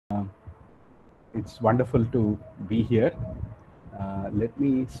It's wonderful to be here. Let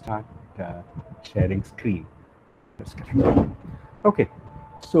me start sharing screen. That's correct. Okay,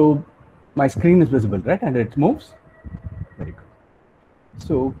 so my screen is visible, right? And it moves? Very good.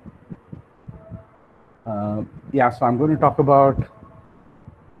 So, yeah, so I'm going to talk about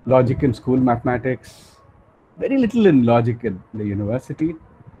logic in school mathematics, very little in logic in the university,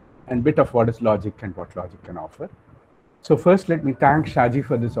 and bit of what is logic and what logic can offer. So first, let me thank Shaji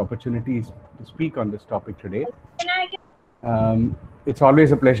for this opportunity to speak on this topic today. It's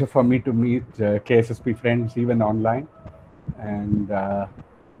always a pleasure for me to meet KSSP friends, even online. And I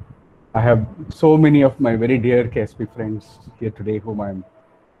have so many of my very dear KSP friends here today whom I'm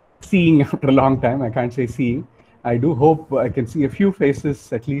seeing after a long time. I can't say seeing. I do hope I can see a few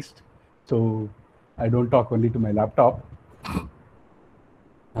faces at least, so I don't talk only to my laptop.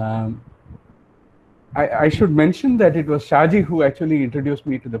 Um, I should mention that it was Shaji who actually introduced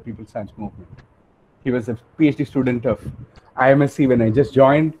me to the People Science movement. He was a PhD student of IMSC when I just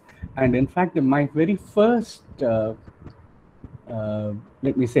joined. And in fact, my very first, let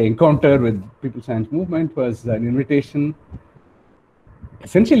me say, encounter with People Science movement was an invitation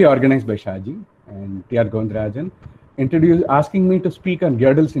essentially organized by Shaji and T.R. Gondrajan, asking me to speak on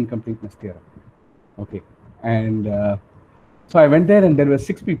Gödel's incompleteness theorem. Okay. And so I went there and there were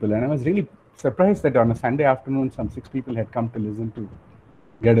 6 people, and I was really surprised that on a Sunday afternoon, some 6 people had come to listen to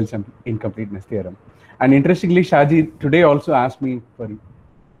Gödel's incompleteness theorem. And interestingly, Shaji today also asked me for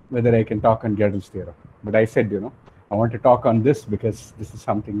whether I can talk on Gödel's theorem. But I said, I want to talk on this because this is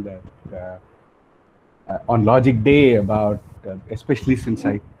something that on Logic Day about, especially since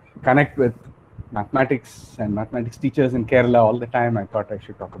I connect with mathematics and mathematics teachers in Kerala all the time, I thought I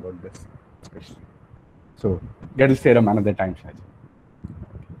should talk about this especially. So Gödel's theorem another time, Shaji.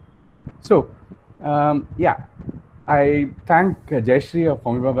 So yeah, I thank Jayashree of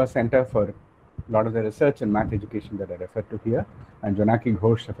Homi Bhabha Center for a lot of the research and math education that I referred to here, and Janaki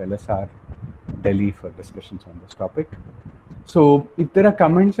Ghosh of LSR Delhi for discussions on this topic. So if there are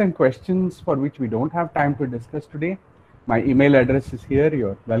comments and questions for which we don't have time to discuss today, my email address is here.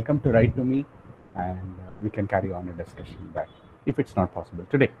 You're welcome to write to me, and we can carry on a discussion back if it's not possible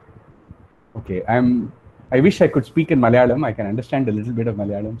today. Okay, I wish I could speak in Malayalam. I can understand a little bit of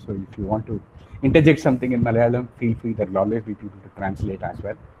Malayalam. So if you want to interject something in Malayalam, feel free. There will always be people to translate as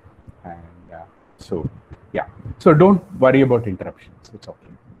well. And so, yeah. So don't worry about interruptions. It's okay.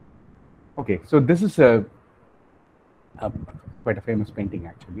 Okay, so this is quite a famous painting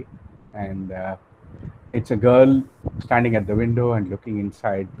actually. And it's a girl standing at the window and looking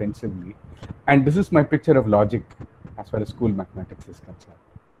inside pensively. And this is my picture of logic as far as school mathematics is concerned.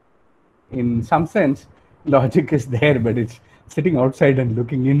 In some sense, logic is there, but it's sitting outside and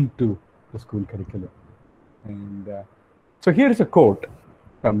looking into the school curriculum. And so here is a quote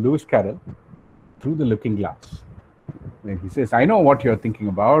from Lewis Carroll, Through the Looking Glass, where he says, I know what you're thinking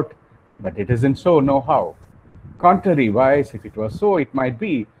about, but it isn't so, no how. Contrariwise, if it was so, it might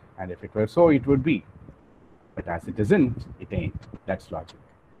be, and if it were so, it would be. But as it isn't, it ain't. That's logic.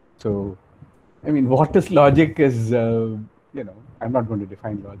 So, I mean, what is logic is, I'm not going to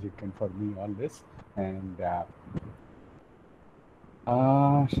define logic, and for me, all this. And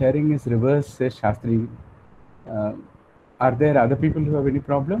sharing is reverse, says Shastri. Are there other people who have any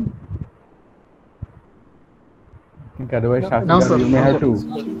problem? I think otherwise, Shastri, no, sir. You may have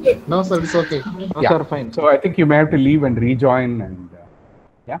to. No, sir, it's okay. No, sir, fine. So I think you may have to leave and rejoin, and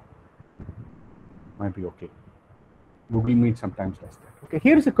yeah, might be okay. Google Meet sometimes does that. Okay,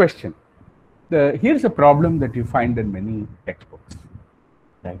 here is a question. Here's a problem that you find in many textbooks.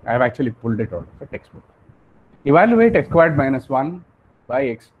 Right? I have actually pulled it out of a textbook. Evaluate x squared minus 1 by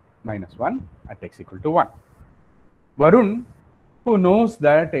x minus 1 at x equal to 1. Varun, who knows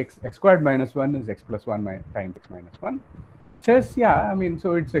that x squared minus 1 is x plus 1 times x minus 1, says, yeah, I mean,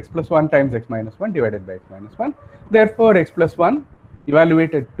 so it's x plus 1 times x minus 1 divided by x minus 1. Therefore, x plus 1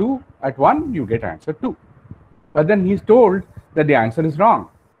 evaluated 2 at 1, you get answer 2. But then he's told that the answer is wrong.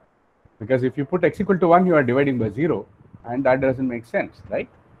 Because if you put x equal to 1, you are dividing by 0, and that doesn't make sense, right?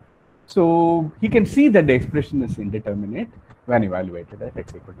 So he can see that the expression is indeterminate when evaluated at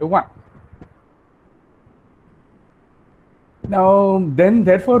x equal to 1. Now, then,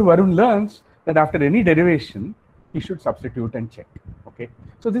 therefore, Varun learns that after any derivation, he should substitute and check. Okay,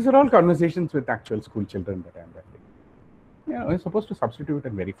 so these are all conversations with actual school children that I'm having. You're supposed to substitute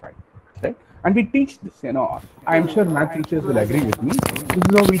and verify, right? And we teach this. I'm sure math teachers will agree with me. This is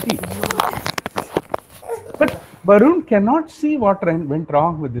how we teach. But Varun cannot see what went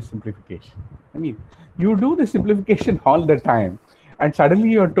wrong with this simplification. I mean, you do the simplification all the time, and suddenly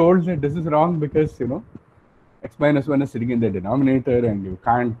you're told that this is wrong because x minus 1 is sitting in the denominator and you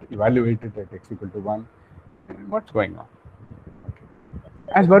can't evaluate it at x equal to 1. What's going on? Okay.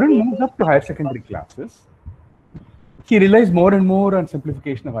 As Varun moves up to higher secondary classes, he relies more and more on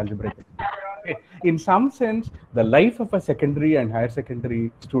simplification of algebraic expressions. Okay. In some sense, the life of a secondary and higher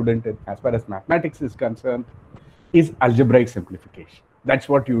secondary student, as far as mathematics is concerned, is algebraic simplification. That's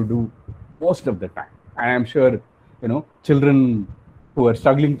what you do most of the time. I am sure, children who are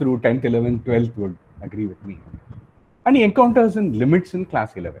struggling through 10th, 11th, 12th would agree with me. And he encounters limits in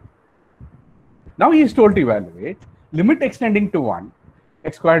class 11. Now he is told to evaluate limit extending to 1,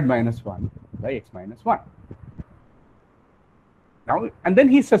 x squared minus 1 by x minus 1. Now, and then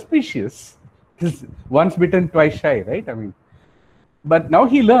he's suspicious. He's once bitten, twice shy, right? But now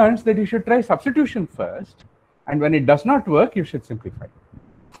he learns that you should try substitution first. And when it does not work, you should simplify.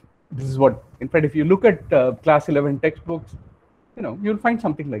 This is what, in fact, if you look at class 11 textbooks, you'll find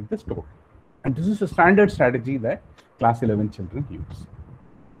something like this told. And this is a standard strategy that class 11 children use.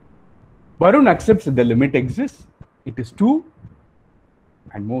 Varun accepts that the limit exists. It is 2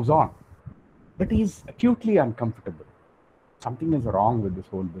 and moves on. But he is acutely uncomfortable. Something is wrong with this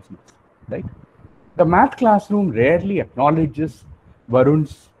whole business, right? The math classroom rarely acknowledges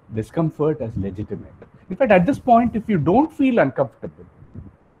Varun's discomfort as legitimate. In fact, at this point, if you don't feel uncomfortable,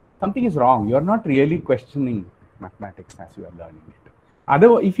 something is wrong. You're not really questioning mathematics as you are learning it.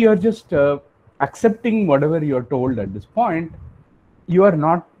 Otherwise, if you're just accepting whatever you're told at this point, you are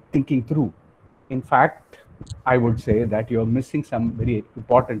not thinking through. In fact, I would say that you're missing some very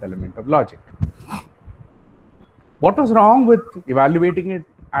important element of logic. What was wrong with evaluating it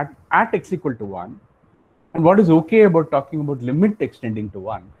at x equal to 1? And what is okay about talking about limit extending to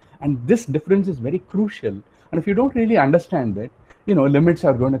 1? And this difference is very crucial. And if you don't really understand that, limits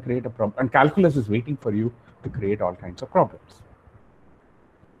are going to create a problem. And calculus is waiting for you to create all kinds of problems.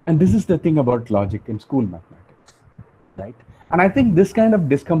 And this is the thing about logic in school mathematics, right? And I think this kind of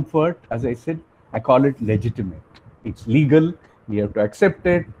discomfort, as I said, I call it legitimate. It's legal. We have to accept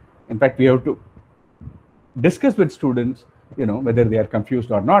it. In fact, we have to discuss with students, whether they are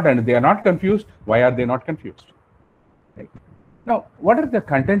confused or not. And if they are not confused, why are they not confused? Right? Now, what are the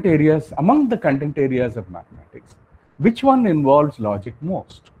content areas, among the content areas of mathematics, which one involves logic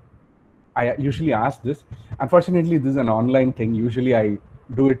most? I usually ask this. Unfortunately, this is an online thing. Usually I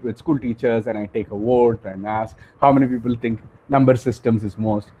do it with school teachers and I take a vote and ask how many people think number systems is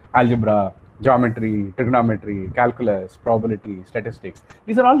most, algebra, geometry, trigonometry, calculus, probability, statistics.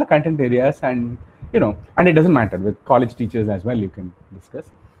 These are all the content areas, and and it doesn't matter. With college teachers as well, you can discuss.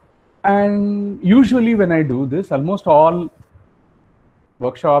 And usually when I do this, almost all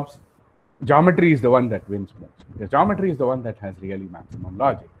workshops, geometry is the one that wins most. Because geometry is the one that has really maximum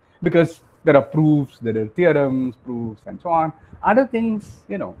logic. Because there are proofs, there are theorems, proofs, and so on. Other things,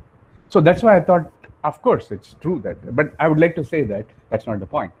 So that's why I thought, of course, it's true that. But I would like to say that that's not the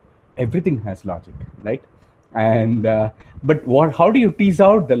point. Everything has logic, right? And but how do you tease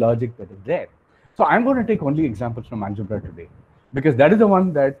out the logic that is there? So I'm going to take only examples from algebra today, because that is the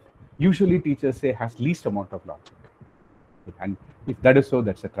one that usually teachers say has least amount of logic. And if that is so,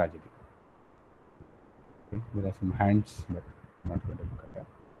 that's a tragedy. Okay, there are some hands, but I'm not going to look at that.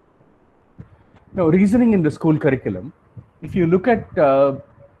 Now, reasoning in the school curriculum, if you look at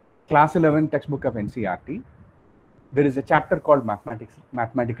class 11 textbook of NCERT, there is a chapter called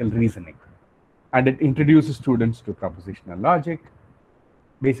mathematical reasoning, and it introduces students to propositional logic,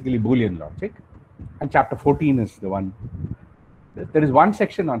 basically Boolean logic. And chapter 14 is the one. There is one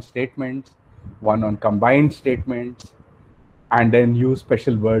section on statements, one on combined statements, and then use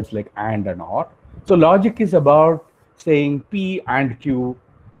special words like and or. So logic is about saying P and Q,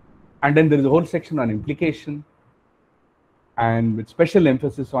 and then there is a whole section on implication, and with special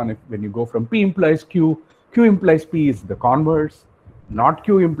emphasis on when you go from P implies Q, Q implies P is the converse, not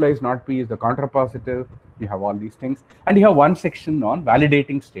Q implies not P is the contrapositive. You have all these things. And you have one section on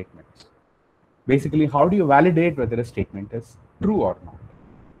validating statements. Basically, how do you validate whether a statement is true or not?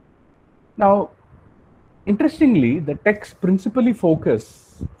 Now, interestingly, the text principally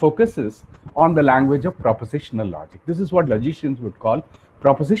focuses on the language of propositional logic. This is what logicians would call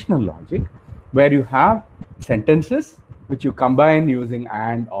propositional logic, where you have sentences which you combine using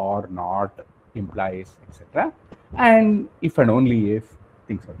and, or, not, implies, etc. And if and only if,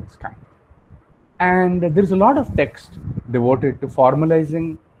 things of this kind. And there's a lot of text devoted to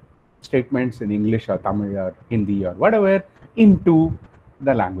formalizing statements in English or Tamil or Hindi or whatever into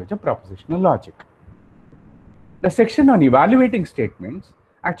the language of propositional logic. The section on evaluating statements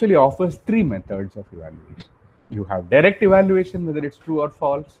actually offers 3 methods of evaluation. You have direct evaluation, whether it's true or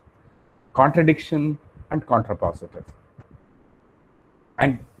false, contradiction, and contrapositive.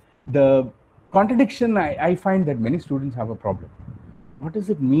 And the Contradiction, I find that many students have a problem. What does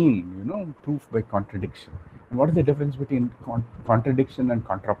it mean, proof by contradiction? And what is the difference between contradiction and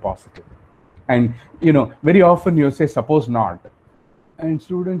contrapositive? And, very often you say, suppose not. And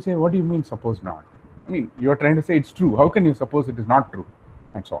students say, what do you mean, suppose not? I mean, you're trying to say it's true. How can you suppose it is not true?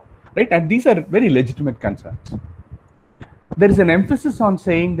 And so on, right? And these are very legitimate concerns. There is an emphasis on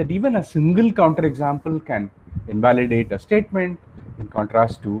saying that even a single counterexample can invalidate a statement, in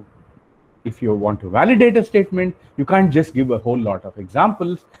contrast to if you want to validate a statement, you can't just give a whole lot of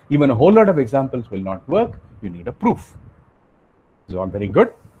examples. Even a whole lot of examples will not work. You need a proof. It's all very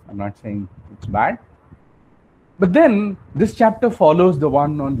good. I'm not saying it's bad. But then this chapter follows the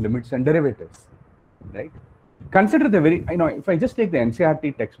one on limits and derivatives, right? Consider the if I just take the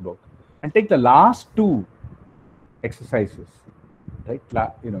NCERT textbook and take the last two exercises, right?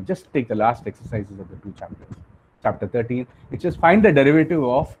 Just take the last exercises of the two chapters. Chapter 13, which is find the derivative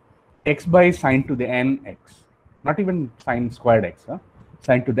of x by sine to the nx, not even sine squared x,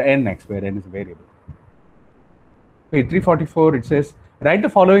 sine to the nx, where n is a variable. Page 344, it says, write the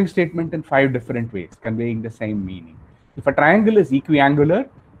following statement in 5 different ways, conveying the same meaning. If a triangle is equiangular,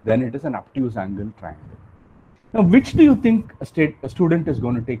 then it is an obtuse angle triangle. Now, which do you think a student is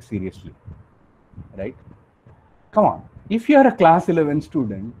going to take seriously, right? Come on. If you are a class 11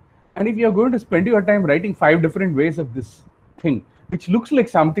 student, and if you are going to spend your time writing 5 different ways of this thing, which looks like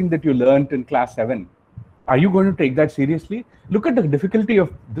something that you learned in class 7, are you going to take that seriously? Look at the difficulty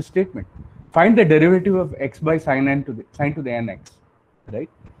of this statement. Find the derivative of x by sine to the nx, right?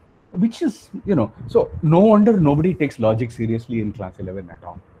 Which is, so no wonder nobody takes logic seriously in class 11 at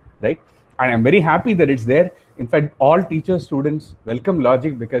all, right? And I'm very happy that it's there. In fact, all teachers, students welcome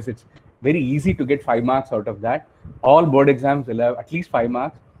logic because it's very easy to get 5 marks out of that. All board exams will have at least 5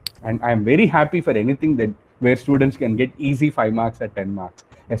 marks. And I'm very happy for anything where students can get easy 5 marks at 10 marks,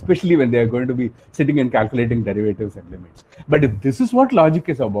 especially when they're going to be sitting and calculating derivatives and limits. But if this is what logic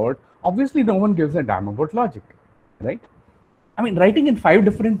is about, obviously no one gives a damn about logic, right? I mean, writing in 5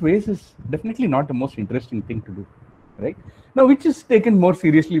 different ways is definitely not the most interesting thing to do, right? Now, which is taken more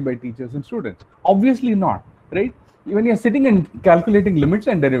seriously by teachers and students? Obviously not, right? When you're sitting and calculating limits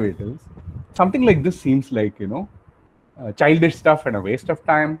and derivatives, something like this seems like, childish stuff and a waste of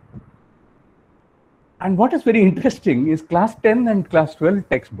time. And what is very interesting is class 10 and class 12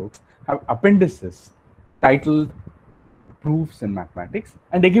 textbooks have appendices titled Proofs in Mathematics,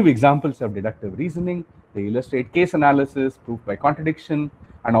 and they give examples of deductive reasoning, they illustrate case analysis, proof by contradiction,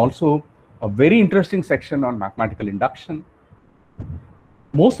 and also a very interesting section on mathematical induction.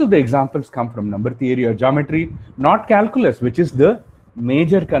 Most of the examples come from number theory or geometry, not calculus, which is the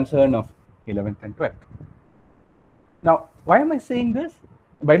major concern of 11th and 12th. Now, why am I saying this?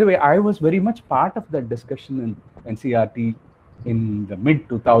 By the way, I was very much part of that discussion in NCERT in the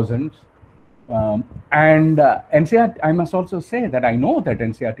mid-2000s. NCERT, I must also say that I know that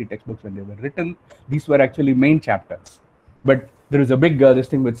NCERT textbooks, when they were written, these were actually main chapters. But there is a big this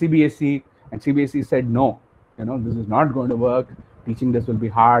thing with CBSE, and CBSE said, no, this is not going to work. Teaching this will be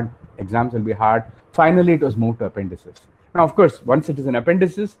hard. Exams will be hard. Finally, it was moved to appendices. Now, of course, once it is an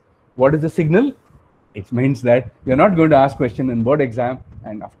appendices, what is the signal? It means that you're not going to ask question in board exam,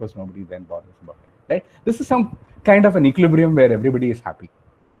 and of course, nobody then bothers about it, right? This is some kind of an equilibrium where everybody is happy.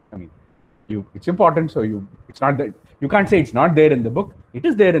 I mean, it's important, so it's not that you can't say it's not there in the book. It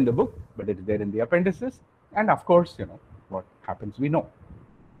is there in the book, but it is there in the appendices, and of course, what happens, we know.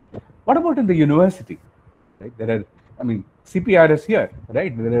 What about in the university, right? CPR is here,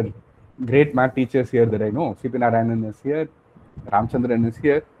 right? There are great math teachers here that I know. CP Narayanan is here, Ramchandran is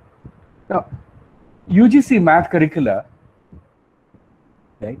here. Now, UGC math curricula,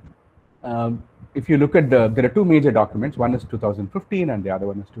 right? If you look at there are 2 major documents. One is 2015 and the other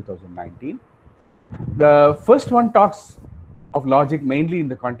one is 2019. The first one talks of logic mainly in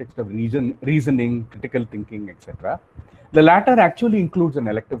the context of reasoning, critical thinking, etc. The latter actually includes an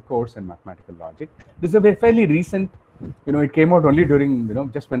elective course in mathematical logic. This is a fairly recent, it came out only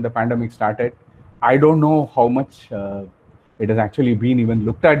during, just when the pandemic started. I don't know how much it has actually been even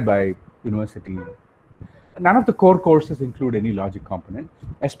looked at by university. None of the core courses include any logic component,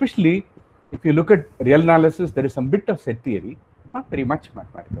 especially if you look at real analysis, there is some bit of set theory, not very much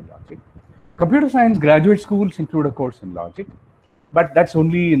mathematical logic. Computer science graduate schools include a course in logic, but that's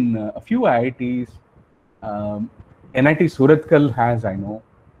only in a few IITs. NIT Surathkal has, I know.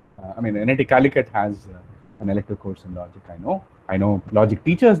 NIT Calicut has an elective course in logic, I know. I know logic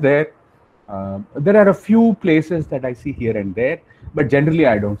teachers there. There are a few places that I see here and there, but generally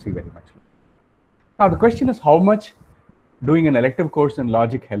I don't see very much. Now, the question is, how much doing an elective course in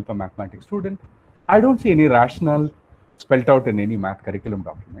logic help a mathematics student? I don't see any rationale spelled out in any math curriculum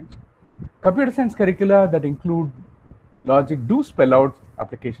documents. Computer science curricula that include logic do spell out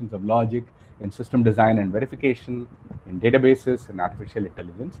applications of logic in system design and verification, in databases and artificial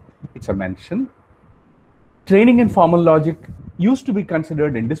intelligence. It's a mention. Training in formal logic used to be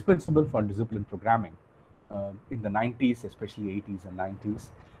considered indispensable for discipline programming in the 90s, especially 80s and 90s.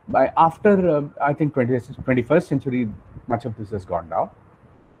 By after, I think, 21st century, much of this has gone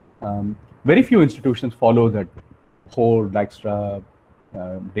down. Very few institutions follow that whole Dijkstra,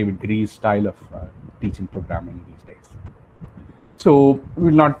 David Gree's style of teaching programming these days. So we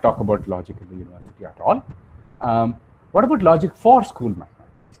will not talk about logic in the university at all. What about logic for school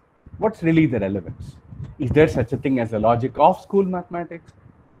mathematics? What's really the relevance? Is there such a thing as a logic of school mathematics?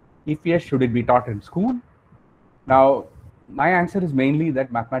 If yes, should it be taught in school? Now, my answer is mainly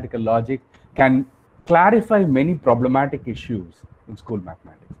that mathematical logic can clarify many problematic issues in school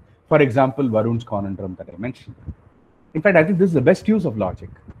mathematics. For example, Varun's conundrum that I mentioned. In fact, I think this is the best use of logic.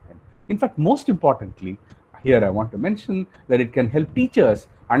 In fact, most importantly, here I want to mention that it can help teachers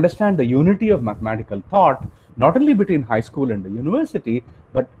understand the unity of mathematical thought, not only between high school and the university,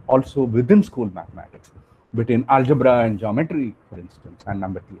 but also within school mathematics, between algebra and geometry, for instance, and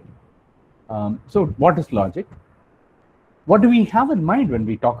number theory. So what is logic? What do we have in mind when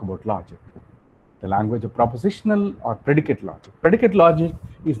we talk about logic? The language of propositional or predicate logic. Predicate logic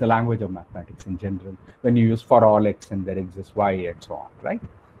is the language of mathematics in general, when you use for all x and there exists y and so on, right?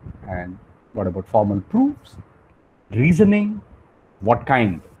 And what about formal proofs? Reasoning, what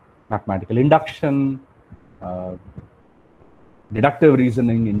kind? Mathematical induction, deductive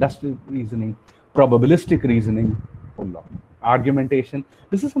reasoning, inductive reasoning, probabilistic reasoning, argumentation.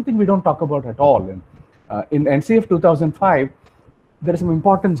 This is something we don't talk about at all. In NCF 2005, there is some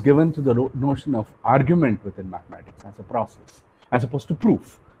importance given to the notion of argument within mathematics as a process, as opposed to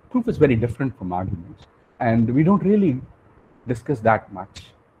proof. Proof is very different from arguments, and we don't really discuss that much,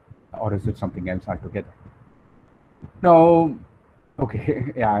 or is it something else altogether? Now,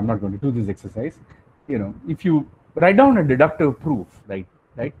 okay, yeah, I'm not going to do this exercise. You know, if you write down a deductive proof, right,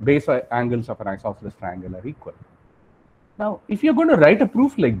 base angles of an isosceles triangle are equal. Now, if you're going to write a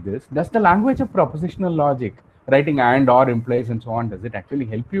proof like this, does the language of propositional logic, writing and, or, implies, and so on, does it actually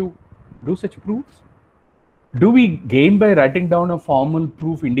help you do such proofs? Do we gain by writing down a formal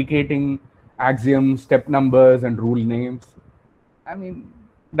proof indicating axioms, step numbers, and rule names? I mean,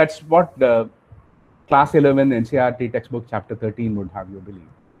 that's what the class 11 NCERT textbook chapter 13 would have you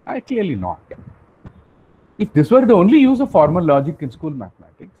believe. Clearly not. If this were the only use of formal logic in school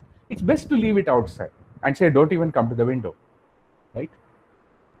mathematics, it's best to leave it outside and say, don't even come to the window, right?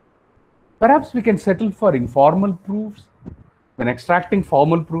 Perhaps we can settle for informal proofs. When extracting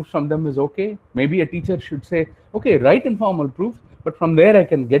formal proofs from them is okay, maybe a teacher should say, okay, write informal proofs, but from there I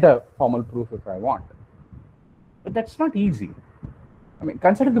can get a formal proof if I want. But that's not easy. I mean,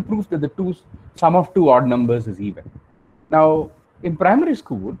 consider the proof that the sum of two odd numbers is even. Now, in primary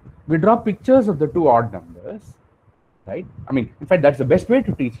school, we draw pictures of the two odd numbers, right? I mean, in fact, that's the best way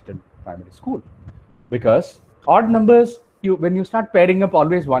to teach it in primary school, because odd numbers, when you start pairing up,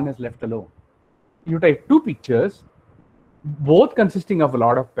 always one is left alone. You take two pictures, both consisting of a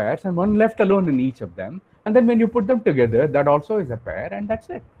lot of pairs, and one left alone in each of them. And then when you put them together, that also is a pair, and that's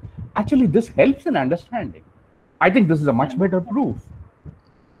it. Actually, this helps in understanding. I think this is a much better proof.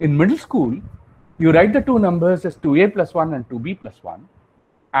 In middle school, you write the two numbers as 2a plus 1 and 2b plus 1,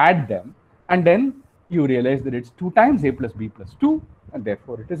 add them, and then you realize that it's 2 times a plus b plus 2, and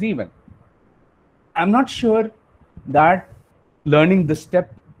therefore it is even. I'm not sure that learning this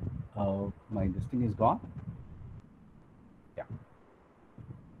step, this thing is gone. Yeah.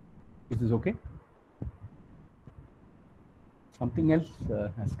 Is this okay? Something else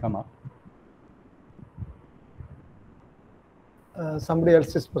has come up. Somebody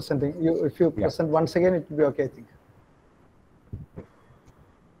else is presenting. If you present once again, it will be okay, I think.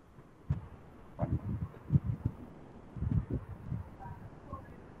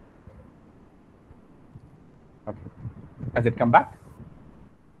 Okay. Has it come back?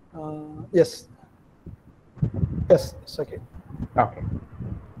 Yes. Yes, it's okay. Okay.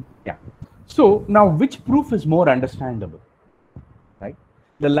 Yeah. So now, which proof is more understandable? Right.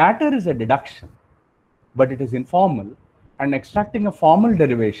 The latter is a deduction, but it is informal, and extracting a formal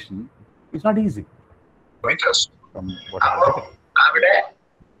derivation is not easy. From what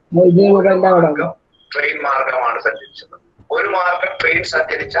train മാർഗമാണ് സഞ്ചരിച്ചത്. ഒരു മാർഗം train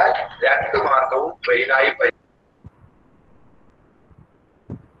സഞ്ചരിച്ചാൽ രണ്ട് മാർഗവും ട്രെയിനായി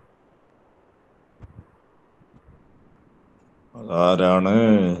ആരാണ്?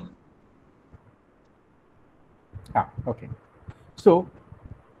 Okay. So,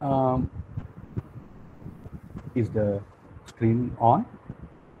 is the screen on?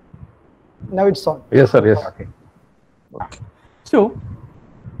 Now it's on. Yes, sir. Yes. Okay. So,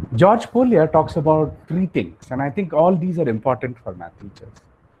 George Polya talks about three things, and I think all these are important for math teachers: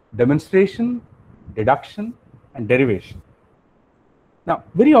 demonstration, deduction, and derivation. Now,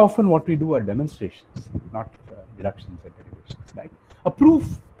 very often what we do are demonstrations, not deductions and derivations, right? A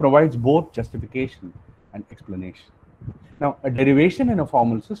proof provides both justification and explanation. Now, a derivation in a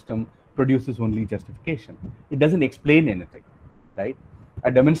formal system produces only justification. It doesn't explain anything, right?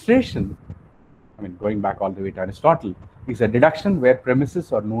 A demonstration, I mean, going back all the way to Aristotle, is a deduction where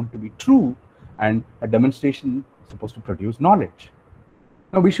premises are known to be true, and a demonstration is supposed to produce knowledge.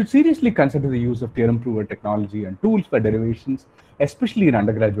 Now, we should seriously consider the use of theorem prover technology and tools for derivations, especially in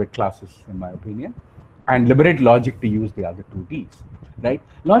undergraduate classes, in my opinion, and liberate logic to use the other two Ds, right?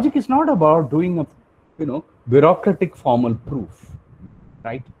 Logic is not about doing a, bureaucratic formal proof,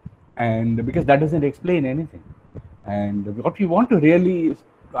 right? And because that doesn't explain anything. And what we want to really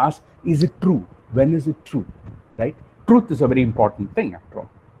ask, is it true? When is it true, right? Truth is a very important thing after all,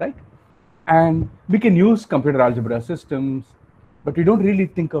 right? And we can use computer algebra systems, but we don't really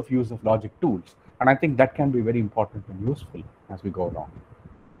think of use of logic tools. And I think that can be very important and useful as we go along.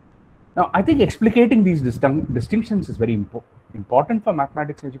 Now, I think explicating these distinctions is very important for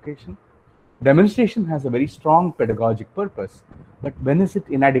mathematics education. Demonstration has a very strong pedagogic purpose, but when is it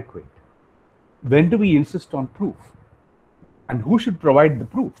inadequate? When do we insist on proof? And who should provide the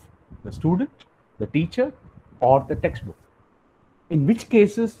proof? The student, the teacher, or the textbook? In which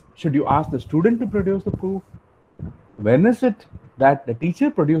cases should you ask the student to produce the proof? When is it that the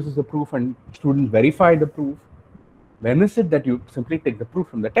teacher produces the proof and students verify the proof? When is it that you simply take the proof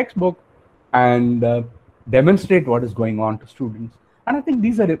from the textbook and demonstrate what is going on to students? And I think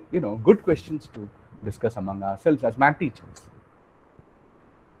these are, good questions to discuss among ourselves as math teachers.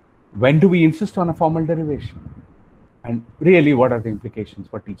 When do we insist on a formal derivation? And really, what are the implications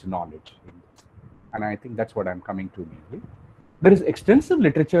for teacher knowledge in this? And I think that's what I'm coming to mainly. There is extensive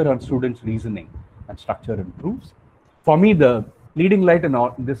literature on students' reasoning and structure and proofs. For me, the leading light in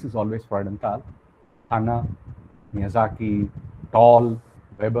all this is always Freudenthal, Hanna, Miyazaki, Toll,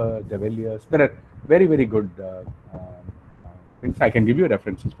 Weber, De Villiers. There are very, very good things. I can give you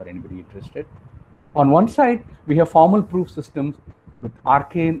references for anybody interested. On one side, we have formal proof systems with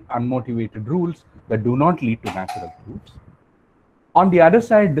arcane, unmotivated rules that do not lead to natural proofs. On the other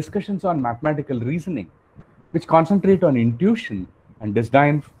side, discussions on mathematical reasoning, which concentrate on intuition and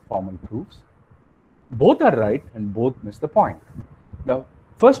disdain formal proofs. Both are right and both miss the point. The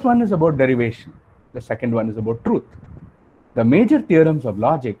first one is about derivation. The second one is about truth. The major theorems of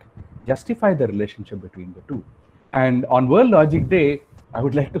logic justify the relationship between the two. And on World Logic Day, I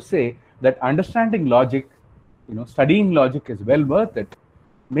would like to say that understanding logic, studying logic is well worth it,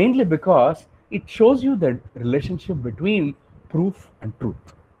 mainly because it shows you the relationship between proof and truth,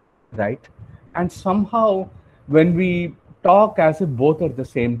 right? And somehow, when we talk as if both are the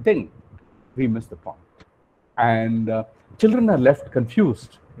same thing, we miss the point. And children are left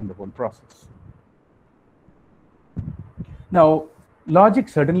confused in the whole process. Now, logic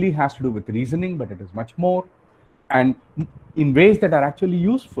certainly has to do with reasoning, but it is much more, and in ways that are actually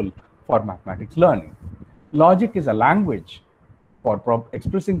useful for mathematics learning. Logic is a language for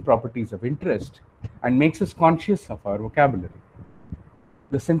expressing properties of interest and makes us conscious of our vocabulary.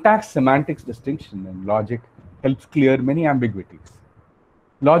 The syntax-semantics distinction in logic helps clear many ambiguities.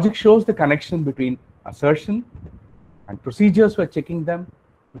 Logic shows the connection between assertion and procedures for checking them,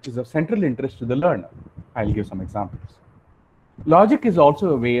 which is of central interest to the learner. I'll give some examples. Logic is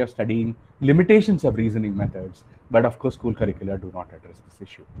also a way of studying limitations of reasoning methods, but of course, school curricula do not address this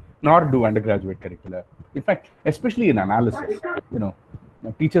issue, nor do undergraduate curricula. In fact, especially in analysis,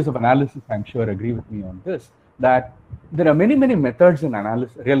 teachers of analysis, I'm sure, agree with me on this, that there are many, many methods in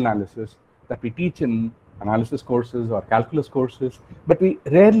real analysis that we teach in analysis courses or calculus courses, but we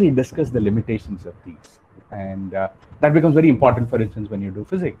rarely discuss the limitations of these. And that becomes very important, for instance, when you do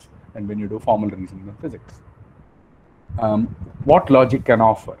physics and when you do formal reasoning in physics. What logic can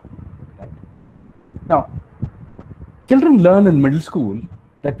offer. Right? Now, children learn in middle school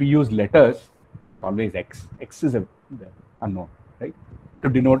that we use letters, always X. X is the unknown, right? To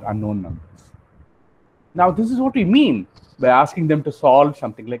denote unknown numbers. Now, this is what we mean by asking them to solve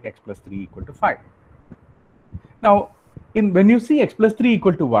something like x plus 3 equal to 5. Now, when you see x plus 3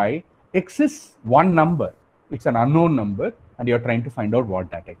 equal to y, x is one number. It's an unknown number, and you're trying to find out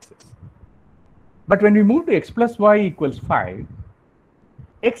what that x is. But when we move to x plus y equals 5,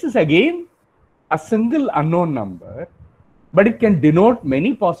 x is again a single unknown number, but it can denote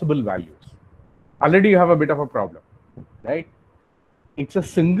many possible values. Already you have a bit of a problem, right? It's a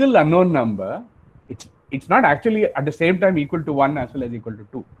single unknown number. It's not actually at the same time equal to 1 as well as equal to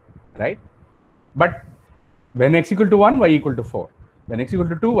 2, right? But when x equal to 1, y equal to 4. When x equal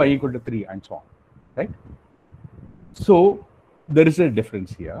to 2, y equal to 3, and so on, right? So there is a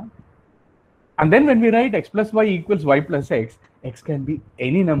difference here. And then when we write x plus y equals y plus x, x can be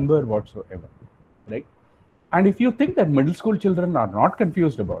any number whatsoever, right? And if you think that middle school children are not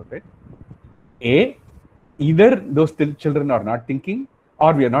confused about it, either those children are not thinking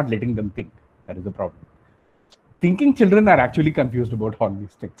or we are not letting them think. That is the problem. Thinking children are actually confused about all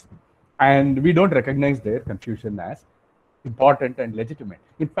these things. And we don't recognize their confusion as important and legitimate.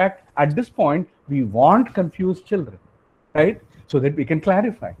 In fact, at this point, we want confused children, right? So that we can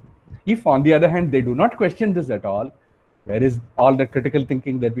clarify. If, on the other hand, they do not question this at all, where is all the critical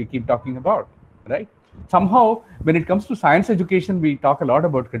thinking that we keep talking about, right? Somehow, when it comes to science education, we talk a lot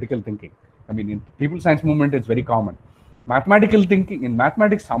about critical thinking. I mean, in people science movement, it's very common. Mathematical thinking, in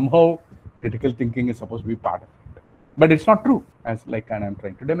mathematics, somehow critical thinking is supposed to be part of it. But it's not true, as like I'm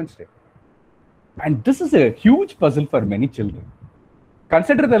trying to demonstrate. And this is a huge puzzle for many children.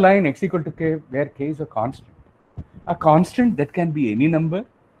 Consider the line x equal to k, where k is a constant. A constant that can be any number.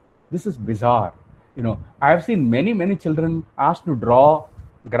 This is bizarre. You know, I have seen many children asked to draw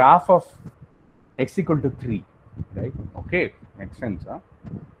graph of x equal to 3, right? Okay, makes sense, huh?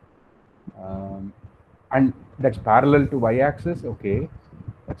 And that's parallel to y-axis. Okay,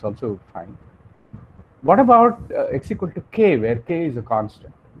 that's also fine. What about x equal to k, where k is a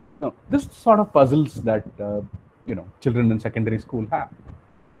constant? No, this sort of puzzles that children in secondary school have.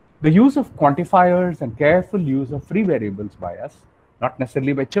 The use of quantifiers and careful use of free variables by us, not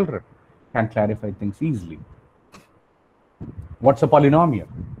necessarily by children, can clarify things easily. What's a polynomial?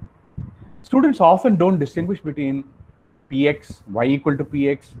 Students often don't distinguish between px, y equal to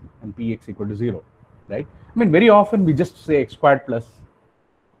px, and px equal to 0, right? I mean, very often we just say x squared plus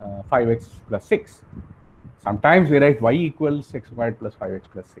 5x plus 6. Sometimes we write y equals x squared plus 5x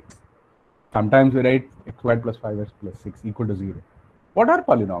plus 6. Sometimes we write x squared plus 5x plus 6 equal to 0. What are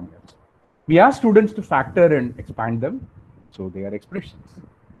polynomials? We ask students to factor and expand them, so they are expressions.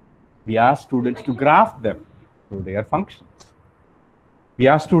 We ask students to graph them, so they are functions. We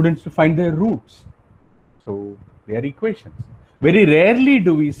ask students to find their roots, so they are equations. Very rarely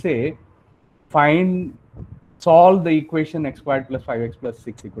do we say, solve the equation x squared plus 5x plus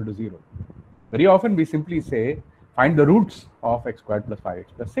 6 equal to 0. Very often we simply say, find the roots of x squared plus 5x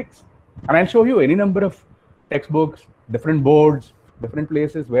plus 6. And I'll show you any number of textbooks, different boards, different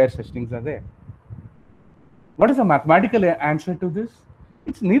places where such things are there. What is a mathematical answer to this?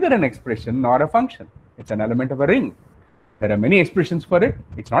 It's neither an expression nor a function. It's an element of a ring. There are many expressions for it.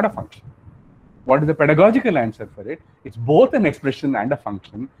 It's not a function. What is the pedagogical answer for it? It's both an expression and a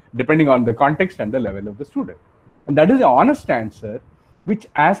function, depending on the context and the level of the student. And that is the honest answer, which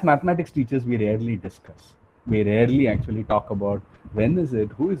as mathematics teachers, we rarely discuss. We rarely actually talk about when is it,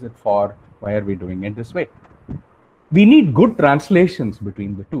 who is it for, why are we doing it this way. We need good translations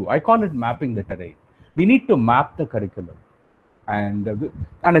between the two. I call it mapping the terrain. We need to map the curriculum. And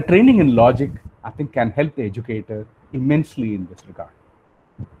a training in logic, I think, can help the educator immensely in this regard.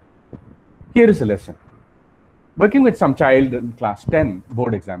 Here is a lesson. Working with some child in class 10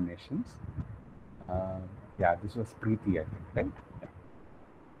 board examinations. Yeah, this was Preeti, I think, right?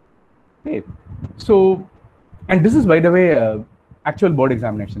 Yeah. Okay. So, and this is, by the way, actual board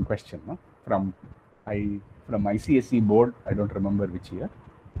examination question, no? from ICSE board. I don't remember which year.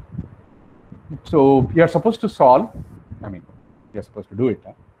 So you're supposed to solve. I mean, you're supposed to do it.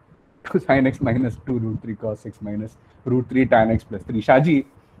 2 sin x minus 2 root 3 cos x minus root 3 tan x plus 3. Shaji,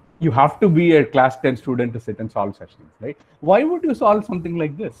 you have to be a class 10 student to sit and solve such things, right? Why would you solve something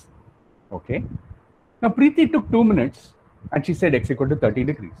like this? Okay. Now, Preeti took 2 minutes and she said x equal to 30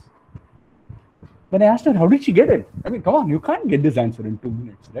 degrees. When I asked her, how did she get it? I mean, come on, you can't get this answer in 2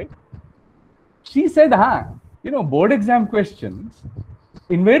 minutes, right? She said, board exam questions,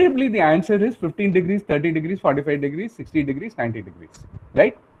 invariably the answer is 15 degrees, 30 degrees, 45 degrees, 60 degrees, 90 degrees,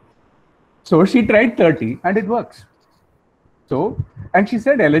 right? So she tried 30 and it works. So, and she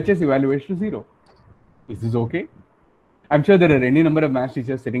said LHS evaluation 0. Is this okay? I'm sure there are any number of math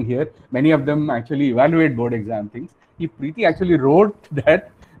teachers sitting here. Many of them actually evaluate board exam things. If Preeti actually wrote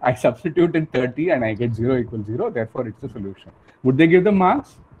that I substituted 30 and I get 0 equals 0, therefore it's a solution, would they give them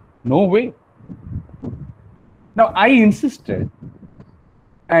marks? No way. Now, I insisted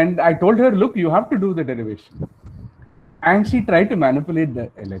and I told her, look, you have to do the derivation. And she tried to manipulate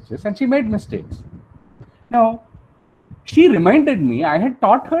the LHS and she made mistakes. Now, she reminded me, I had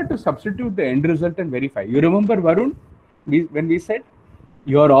taught her to substitute the end result and verify. You remember, Varun, when we said,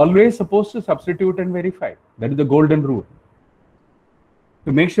 you are always supposed to substitute and verify. That is the golden rule.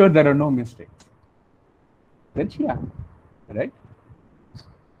 To make sure there are no mistakes. Then she asked, right?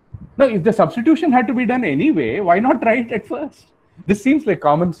 Now, if the substitution had to be done anyway, why not try it at first? This seems like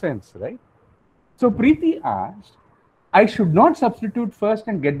common sense, right? So Preeti asked, I should not substitute first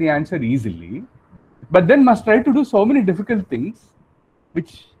and get the answer easily, but then must try to do so many difficult things,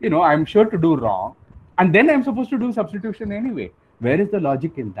 which, I'm sure to do wrong. And then I'm supposed to do substitution anyway. Where is the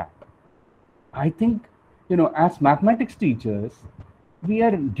logic in that? I think, as mathematics teachers, we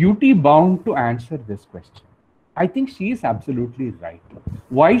are duty bound to answer this question. I think she is absolutely right.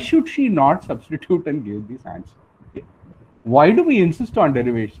 Why should she not substitute and give this answer? Why do we insist on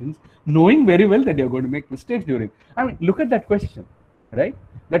derivations, knowing very well that you're going to make mistakes during? I mean, look at that question, right?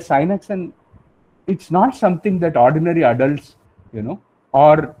 That sin x, and it's not something that ordinary adults,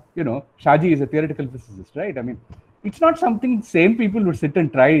 or, Shaji is a theoretical physicist, right? I mean, it's not something same people would sit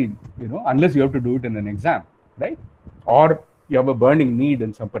and try, unless you have to do it in an exam, right? Or you have a burning need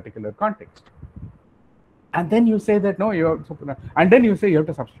in some particular context. And then you say that, no, and then you say you have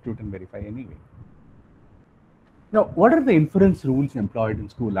to substitute and verify anyway. Now, what are the inference rules employed in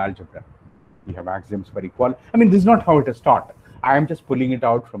school algebra? We have axioms for equality. I mean, this is not how it is taught. I am just pulling it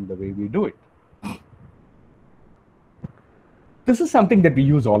out from the way we do it. This is something that we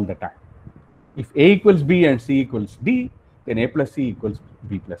use all the time. If A equals B and C equals D, then A plus C equals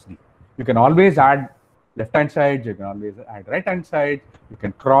B plus D. You can always add left-hand side, you can always add right-hand side, you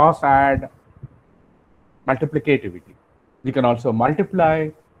can cross-add, multiplicativity. You can also multiply,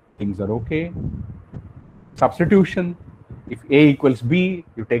 things are okay. Substitution, if A equals B,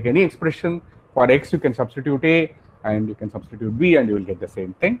 you take any expression. For X, you can substitute A and you can substitute B and you will get the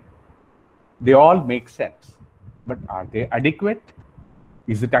same thing. They all make sense. But are they adequate?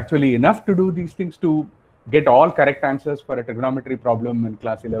 Is it actually enough to do these things to get all correct answers for a trigonometry problem in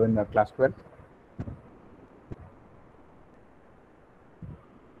class 11 or class 12?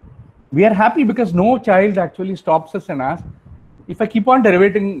 We are happy because no child actually stops us and asks, if I keep on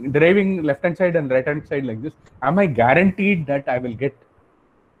deriving left-hand side and right-hand side like this, am I guaranteed that I will get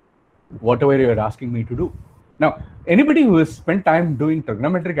whatever you're asking me to do? Now, anybody who has spent time doing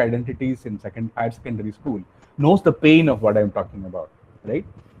trigonometric identities in higher secondary school knows the pain of what I'm talking about, right?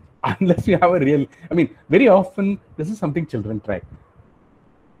 Unless you have a real, I mean, very often, this is something children try.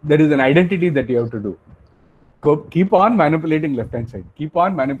 There is an identity that you have to do. Keep on manipulating left-hand side, keep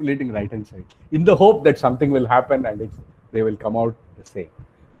on manipulating right-hand side, in the hope that something will happen and they will come out the same.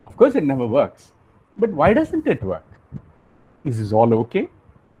 Of course, it never works. But why doesn't it work? Is this all okay?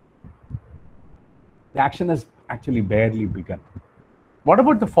 The action has actually barely begun. What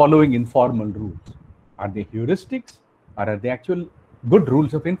about the following informal rules? Are they heuristics or are they actual good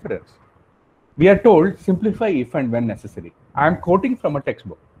rules of inference? We are told simplify if and when necessary. I am quoting from a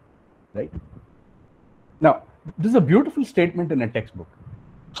textbook, right? Now, this is a beautiful statement in a textbook.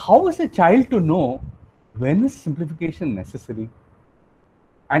 How is a child to know when is simplification necessary?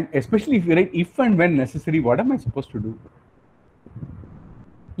 And especially if you write if and when necessary, what am I supposed to do?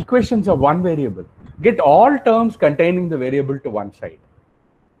 Equations are one variable. Get all terms containing the variable to one side.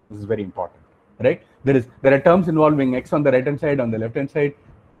 This is very important, right? There are terms involving x on the right hand side, on the left hand side.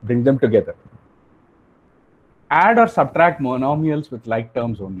 Bring them together. Add or subtract monomials with like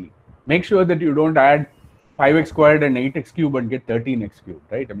terms only. Make sure that you don't add 5x squared and 8x cubed and get 13x cubed,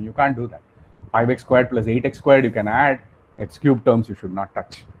 right? I mean, you can't do that. 5x squared plus 8x squared, you can add. X cubed terms you should not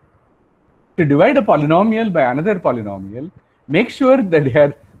touch. To divide a polynomial by another polynomial, make sure that they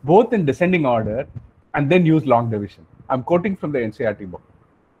are both in descending order and then use long division. I'm quoting from the NCERT book.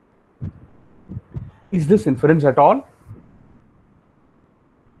 Is this inference at all?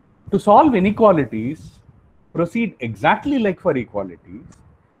 To solve inequalities, proceed exactly like for equalities,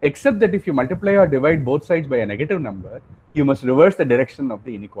 except that if you multiply or divide both sides by a negative number, you must reverse the direction of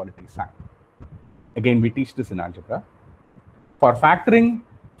the inequality sign. Again, we teach this in algebra. For factoring,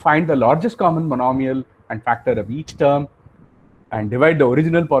 find the largest common monomial and factor of each term and divide the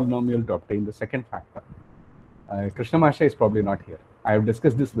original polynomial to obtain the second factor. Krishna Masha is probably not here. I have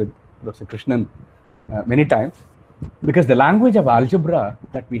discussed this with Professor Krishnan many times, because the language of algebra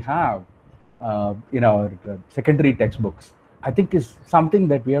that we have in our secondary textbooks, I think is something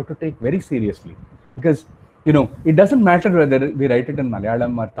that we have to take very seriously, because it doesn't matter whether we write it in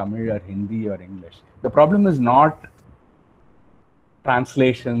Malayalam or Tamil or Hindi or English. The problem is not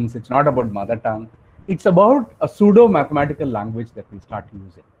translations, it's not about mother tongue, it's about a pseudo mathematical language that we start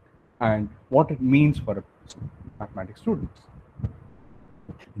using and what it means for mathematics students.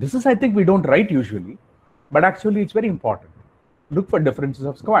 This is, I think, we don't write usually, but actually it's very important. Look for differences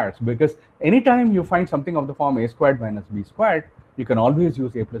of squares, because anytime you find something of the form a squared minus b squared, you can always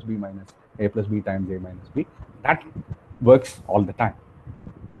use a plus b minus a plus b times a minus b. That works all the time.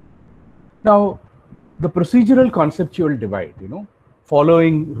 Now, the procedural conceptual divide,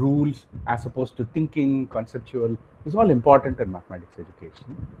 following rules as opposed to thinking, conceptual, is all important in mathematics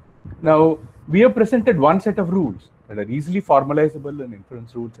education. Now, we have presented one set of rules that are easily formalizable in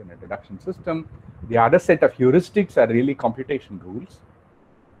inference rules in a deduction system. The other set of heuristics are really computation rules.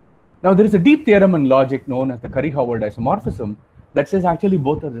 Now, there is a deep theorem in logic known as the Curry-Howard isomorphism that says actually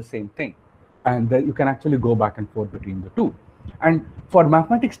both are the same thing, and that you can actually go back and forth between the two. And for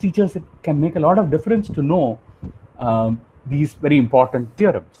mathematics teachers, it can make a lot of difference to know these very important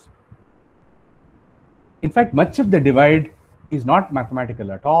theorems. In fact, much of the divide is not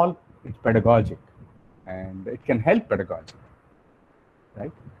mathematical at all, it's pedagogic, and it can help pedagogy,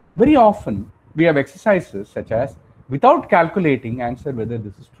 right? Very often, we have exercises such as, without calculating, answer whether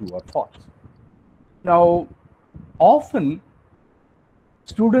this is true or false. Now, often,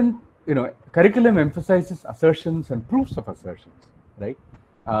 curriculum emphasizes assertions and proofs of assertions, right?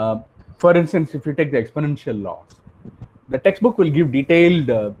 For instance, if you take the exponential laws, the textbook will give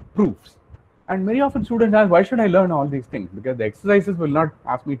detailed proofs. And very often students ask, why should I learn all these things? Because the exercises will not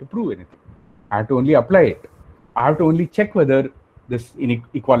ask me to prove anything. I have to only apply it. I have to only check whether this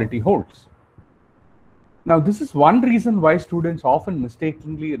inequality holds. Now, this is one reason why students often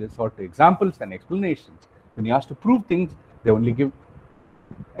mistakenly resort to examples and explanations. When you ask to prove things, they only give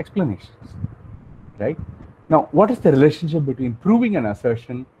explanations, right? Now, what is the relationship between proving an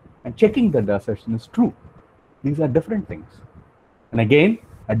assertion and checking that the assertion is true? These are different things. And again,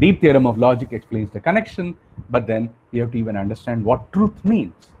 a deep theorem of logic explains the connection, but then you have to even understand what truth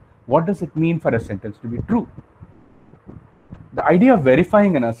means. What does it mean for a sentence to be true? The idea of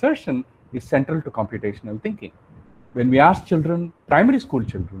verifying an assertion is central to computational thinking. When we ask children, primary school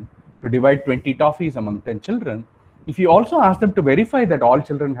children, to divide 20 toffees among 10 children, if you also ask them to verify that all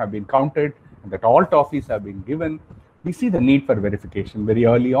children have been counted and that all toffees have been given, we see the need for verification very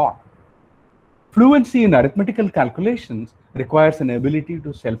early on. Fluency in arithmetical calculations requires an ability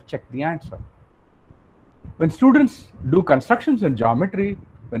to self-check the answer. When students do constructions in geometry,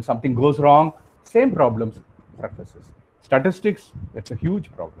 when something goes wrong, same problems surfaces. Statistics, that's a huge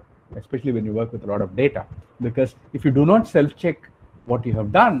problem, especially when you work with a lot of data, because if you do not self-check what you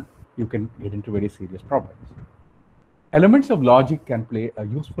have done, you can get into very serious problems. Elements of logic can play a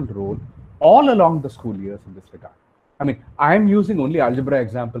useful role all along the school years in this regard. I mean, I am using only algebra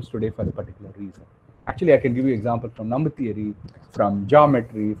examples today for a particular reason. Actually, I can give you examples from number theory, from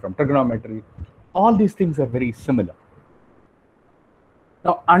geometry, from trigonometry. All these things are very similar.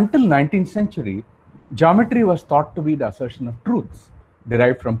 Now, until 19th century, geometry was thought to be the assertion of truths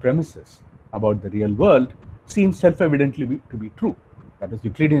derived from premises about the real world seen self-evidently to be true. That is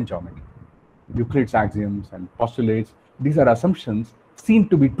Euclidean geometry. Euclid's axioms and postulates, these are assumptions seen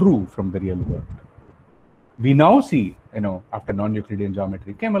to be true from the real world. We now see, after non-Euclidean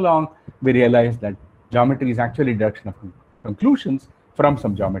geometry came along, we realize that geometry is actually deduction of conclusions from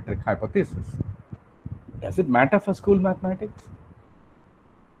some geometric hypothesis. Does it matter for school mathematics?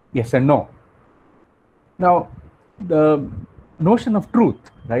 Yes and no. Now, the notion of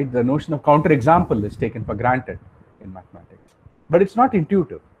truth, right, the notion of counterexample is taken for granted in mathematics, but it's not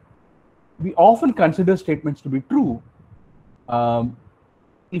intuitive. We often consider statements to be true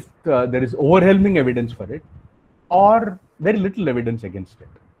if there is overwhelming evidence for it or very little evidence against it.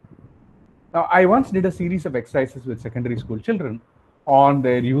 Now, I once did a series of exercises with secondary school children on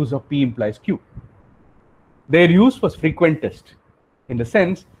their use of P implies Q. Their use was frequentist in the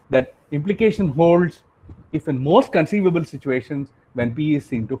sense that implication holds if in most conceivable situations when P is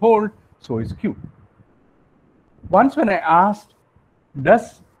seen to hold, so is Q. Once when I asked,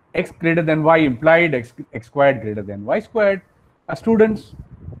 does x greater than y implied x squared greater than y squared, a student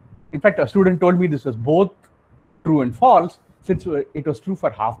told me this was both true and false since it was true for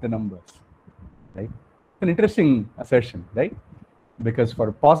half the numbers, right? An interesting assertion, right? Because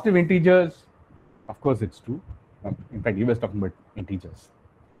for positive integers, of course it's true. In fact, he was talking about integers.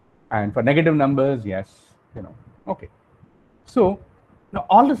 And for negative numbers, yes, okay. So now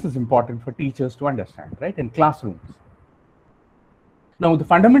all this is important for teachers to understand, right, in classrooms. Now, the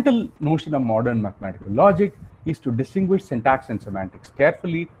fundamental notion of modern mathematical logic is to distinguish syntax and semantics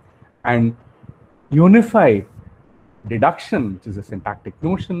carefully and unify deduction, which is a syntactic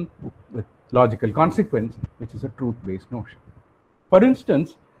notion, with logical consequence, which is a truth-based notion. For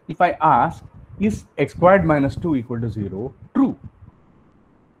instance, if I ask, is x squared minus 2 equal to 0 true?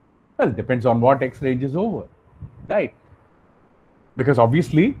 Well, it depends on what x range is over, right? Because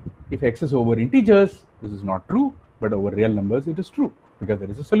obviously, if x is over integers, this is not true, but over real numbers, it is true, because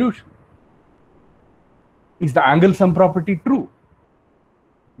there is a solution. Is the angle sum property true?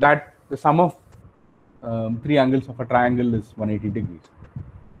 That the sum of three angles of a triangle is 180 degrees.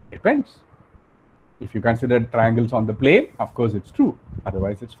 Depends. If you consider triangles on the plane, of course it's true,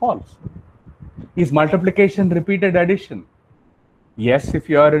 otherwise it's false. Is multiplication repeated addition? Yes, if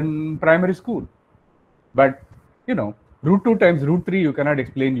you are in primary school. But, root 2 times root 3, you cannot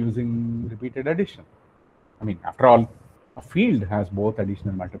explain using repeated addition. I mean, after all, a field has both addition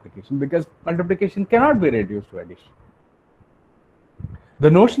and multiplication because multiplication cannot be reduced to addition.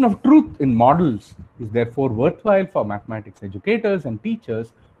 The notion of truth in models is therefore worthwhile for mathematics educators and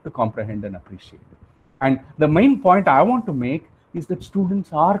teachers to comprehend and appreciate. And the main point I want to make is that students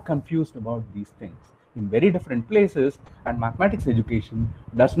are confused about these things in very different places, and mathematics education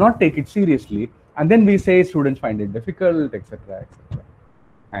does not take it seriously. And then we say students find it difficult, etc., etc.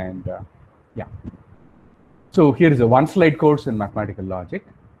 And yeah. So here is a one-slide course in mathematical logic.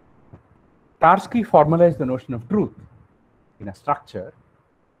 Tarski formalized the notion of truth in a structure.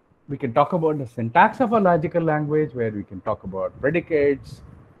 We can talk about the syntax of a logical language, where we can talk about predicates,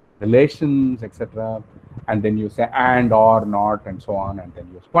 relations, etc. And then you say and, or, not, and so on, and then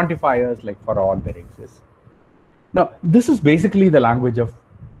use quantifiers like for all there exists. Now, this is basically the language of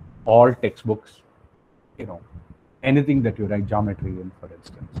all textbooks, anything that you write geometry in, for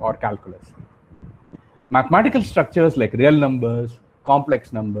instance, or calculus. Mathematical structures like real numbers,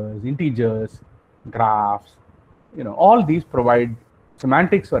 complex numbers, integers, graphs, all these provide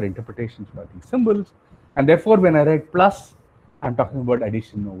semantics or interpretations for these symbols. And therefore, when I write plus, I'm talking about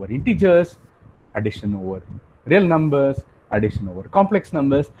addition over integers, addition over real numbers, addition over complex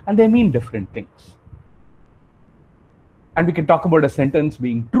numbers, and they mean different things. And we can talk about a sentence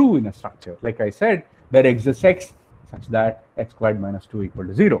being true in a structure. Like I said, there exists x such that x squared minus 2 equal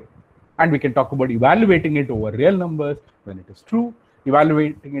to 0. And we can talk about evaluating it over real numbers when it is true,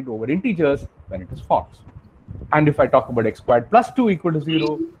 evaluating it over integers when it is false. And if I talk about x squared plus 2 equal to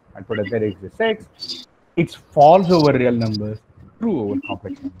 0, and put it there exists x, it's false over real numbers, true over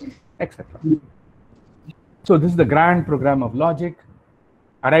complex numbers, etc. So this is the grand program of logic,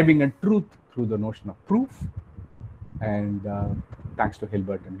 arriving at truth through the notion of proof. And thanks to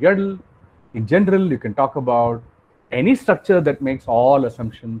Hilbert and Gödel, in general, you can talk about any structure that makes all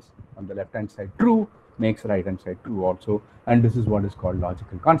assumptions on the left-hand side true, makes right-hand side true also, and this is what is called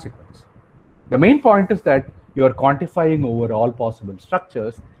logical consequence. The main point is that you are quantifying over all possible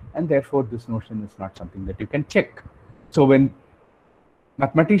structures, and therefore this notion is not something that you can check. So when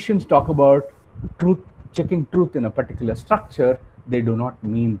mathematicians talk about truth, checking truth in a particular structure, they do not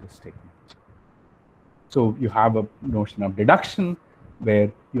mean this statement. So you have a notion of deduction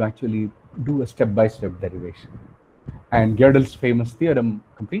where you actually do a step-by-step derivation. And Gödel's famous theorem,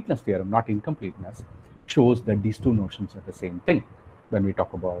 completeness theorem, not incompleteness, shows that these two notions are the same thing when we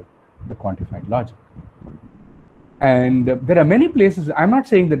talk about the quantified logic. And there are many places. I'm not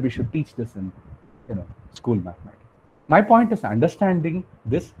saying that we should teach this in school mathematics. My point is understanding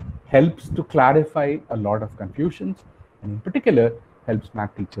this helps to clarify a lot of confusions, and in particular helps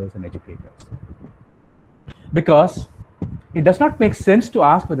math teachers and educators. Because it does not make sense to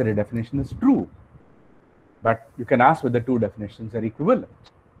ask whether a definition is true, but you can ask whether two definitions are equivalent.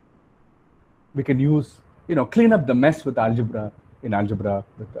 We can use, clean up the mess with algebra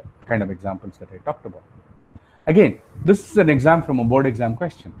with the kind of examples that I talked about. Again, this is an exam from a board exam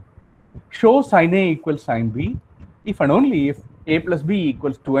question. Show sin A equals sin B if and only if A plus B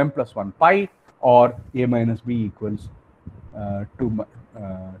equals 2m plus 1 pi or A minus B equals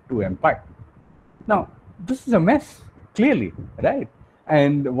 2m pi. Now, this is a mess, clearly, right?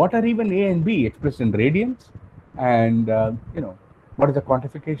 And what are even A and B expressed in radians? And, what is the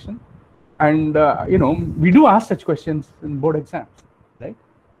quantification? And, we do ask such questions in board exams, right?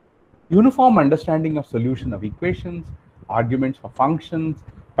 Uniform understanding of solution of equations, arguments for functions,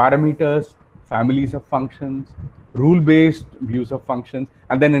 parameters, families of functions, rule-based views of functions,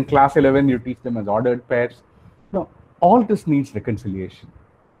 and then in class 11, you teach them as ordered pairs. Now, all this needs reconciliation.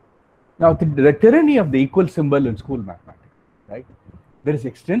 Now, the tyranny of the equal symbol in school mathematics, right? There is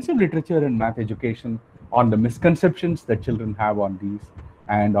extensive literature in math education on the misconceptions that children have on these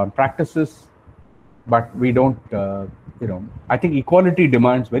and on practices, but we don't, I think equality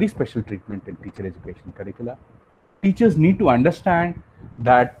demands very special treatment in teacher education curricula. Teachers need to understand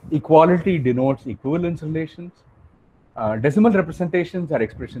that equality denotes equivalence relations. Decimal representations are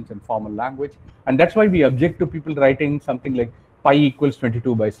expressions in formal language, and that's why we object to people writing something like pi equals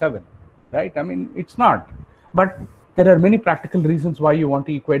 22 by 7, right? I mean, it's not. But there are many practical reasons why you want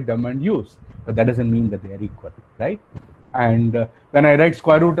to equate them and use, but that doesn't mean that they are equal, right? And when I write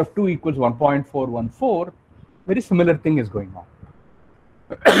square root of 2 equals 1.414, very similar thing is going on.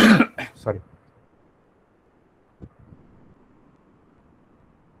 Sorry.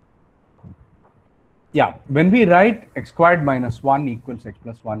 Yeah, when we write x squared minus 1 equals x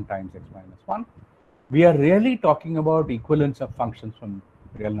plus 1 times x minus 1, we are really talking about equivalence of functions from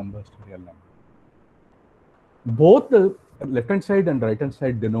real numbers to real numbers. Both the left-hand side and right-hand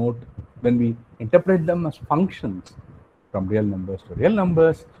side denote, when we interpret them as functions from real numbers to real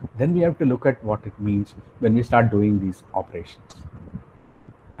numbers, then we have to look at what it means when we start doing these operations.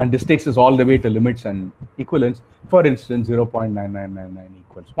 And this takes us all the way to limits and equivalence. For instance, 0.9999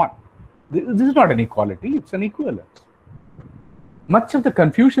 equals 1. This is not an equality, it's an equivalence. Much of the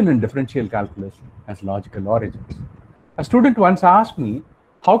confusion in differential calculus has logical origins. A student once asked me,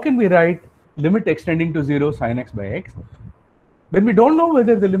 how can we write limit extending to 0 sin x by x when we don't know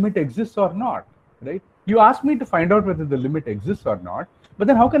whether the limit exists or not, right? You asked me to find out whether the limit exists or not, but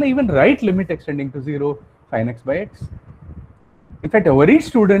then how can I even write limit extending to 0 sin x by x? In fact, a worried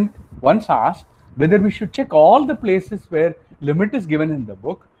student once asked whether we should check all the places where limit is given in the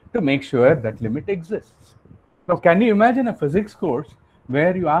book to make sure that limit exists. Now, can you imagine a physics course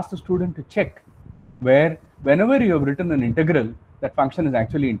where you ask the student to check where whenever you have written an integral, that function is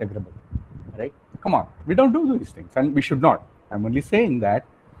actually integrable, right? Come on, we don't do these things, and we should not. I'm only saying that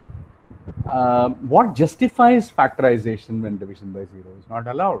what justifies factorization when division by 0 is not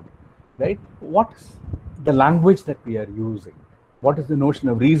allowed, right? What's the language that we are using? What is the notion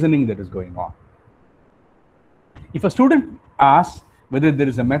of reasoning that is going on? If a student asks whether there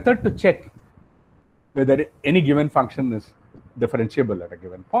is a method to check whether any given function is differentiable at a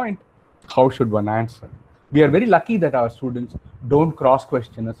given point, how should one answer? We are very lucky that our students don't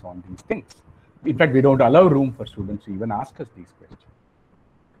cross-question us on these things. In fact, we don't allow room for students to even ask us these questions.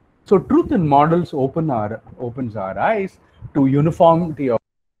 So truth in models opens our eyes to uniformity of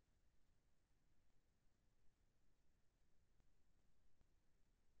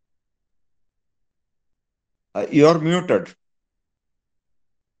You are muted.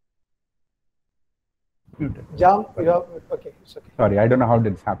 Jam, you have, okay, it's okay. Sorry, I don't know how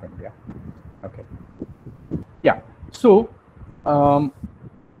this happened. Yeah. Okay. Yeah. So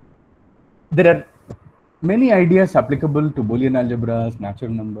there are many ideas applicable to Boolean algebras,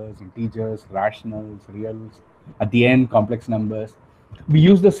 natural numbers, integers, rationals, reals, at the end, complex numbers. We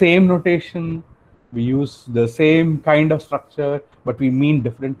use the same notation, we use the same kind of structure, but we mean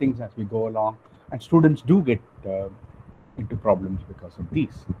different things as we go along. And students do get into problems because of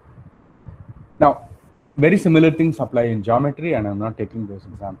these. Now, very similar things apply in geometry, and I'm not taking those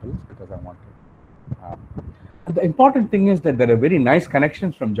examples because I want to. The important thing is that there are very nice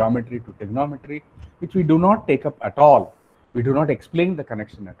connections from geometry to trigonometry, which we do not take up at all. We do not explain the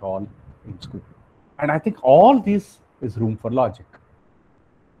connection at all in school. And I think all this is room for logic.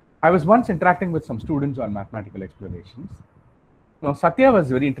 I was once interacting with some students on mathematical explorations. Now, Satya was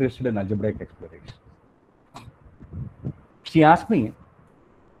very interested in algebraic exploration. She asked me,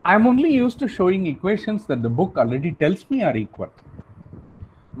 I'm only used to showing equations that the book already tells me are equal.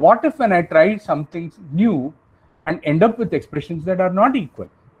 What if when I try something new and end up with expressions that are not equal?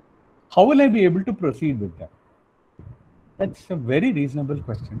 How will I be able to proceed with them? That's a very reasonable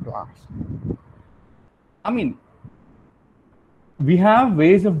question to ask. I mean, we have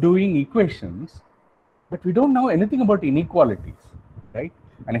ways of doing equations, but we don't know anything about inequalities, right?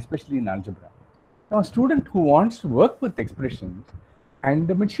 And especially in algebra. Now, a student who wants to work with expressions,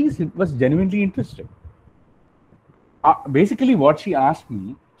 and she was genuinely interested. Basically, what she asked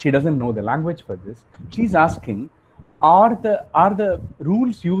me, she doesn't know the language for this. She's asking, are the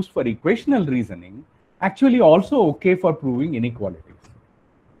rules used for equational reasoning actually also okay for proving inequalities?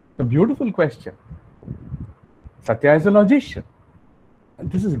 It's a beautiful question. Satya is a logician.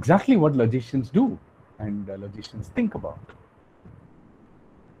 And this is exactly what logicians do and logicians think about.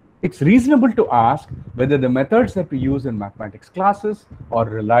 It's reasonable to ask whether the methods that we use in mathematics classes are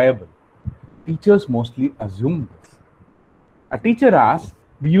reliable. Teachers mostly assume this. A teacher asks,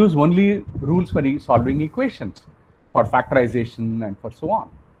 we use only rules for solving equations, for factorization and for so on.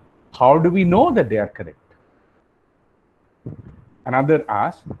 How do we know that they are correct? Another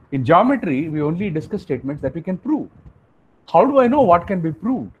asks, in geometry, we only discuss statements that we can prove. How do I know what can be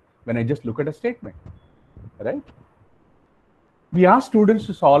proved when I just look at a statement, right? We ask students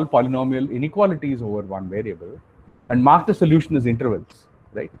to solve polynomial inequalities over one variable and mark the solution as intervals,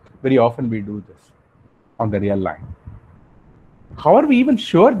 right? Very often we do this on the real line. How are we even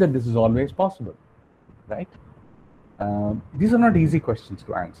sure that this is always possible, right? These are not easy questions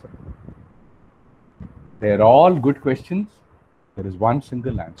to answer. They are all good questions. There is one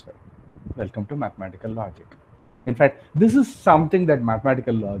single answer. Welcome to mathematical logic. In fact, this is something that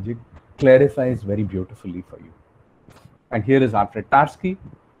mathematical logic clarifies very beautifully for you. And here is Alfred Tarski.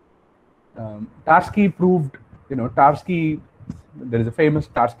 Tarski proved, Tarski, there is a famous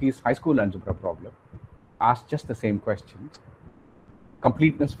Tarski's high school algebra problem, asked just the same questions,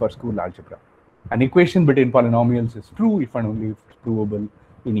 completeness for school algebra. An equation between polynomials is true if and only if it's provable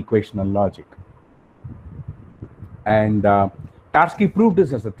in equational logic. And Tarski proved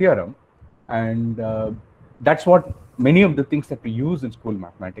this as a theorem, and that's what many of the things that we use in school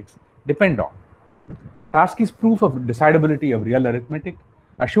mathematics depend on. Tarski's proof of decidability of real arithmetic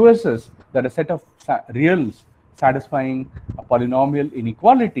assures us that a set of reals satisfying a polynomial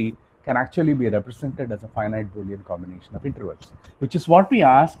inequality can actually be represented as a finite Boolean combination of intervals, which is what we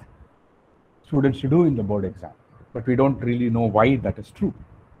ask students to do in the board exam, but we don't really know why that is true.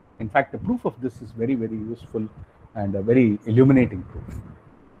 In fact, the proof of this is very, very useful and a very illuminating proof.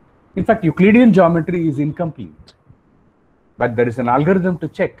 In fact, Euclidean geometry is incomplete, but there is an algorithm to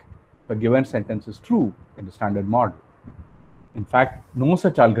check if a given sentence is true in the standard model. In fact, no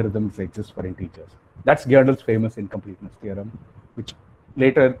such algorithms exist for integers. That's Gödel's famous incompleteness theorem, which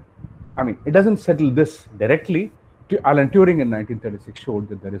later, I mean, it doesn't settle this directly. Alan Turing in 1936 showed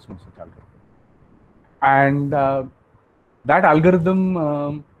that there is no such algorithm. And that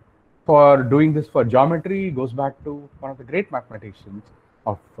algorithm for doing this for geometry goes back to one of the great mathematicians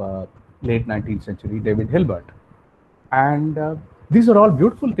of late 19th century, David Hilbert. And these are all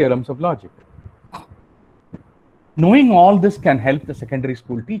beautiful theorems of logic. Knowing all this can help the secondary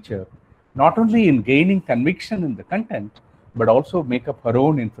school teacher not only in gaining conviction in the content, but also make up her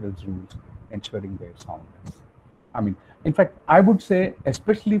own inference rules, ensuring their soundness. I mean, in fact, I would say,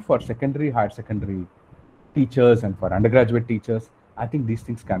 especially for secondary, higher secondary teachers and for undergraduate teachers, I think these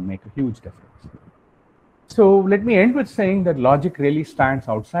things can make a huge difference. So let me end with saying that logic really stands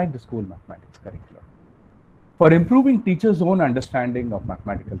outside the school mathematics curriculum. For improving teachers' own understanding of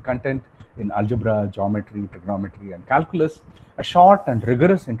mathematical content in algebra, geometry, trigonometry, and calculus, a short and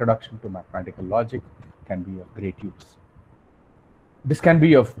rigorous introduction to mathematical logic can be of great use. This can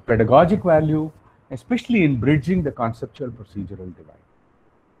be of pedagogic value, especially in bridging the conceptual procedural divide.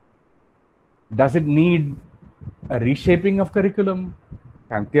 Does it need a reshaping of curriculum?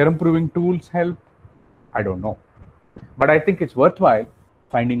 Can theorem proving tools help? I don't know. But I think it's worthwhile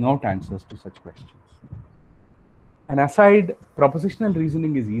finding out answers to such questions. And aside, propositional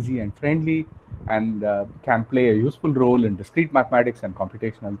reasoning is easy and friendly and can play a useful role in discrete mathematics and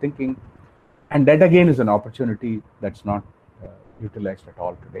computational thinking. And that again is an opportunity that's not utilized at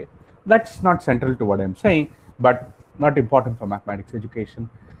all today. That's not central to what I'm saying, but not important for mathematics education.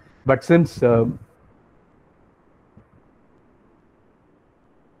 But since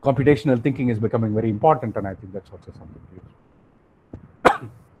computational thinking is becoming very important, and I think that's also something useful.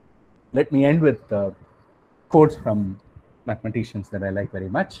 Let me end with quotes from mathematicians that I like very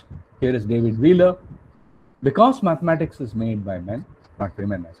much. Here is David Wheeler. Because mathematics is made by men, not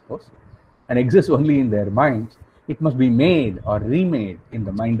women, I suppose, and exists only in their minds, it must be made or remade in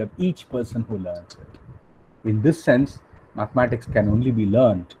the mind of each person who learns it. In this sense, mathematics can only be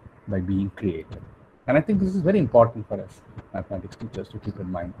learned by being created. And I think this is very important for us mathematics teachers to keep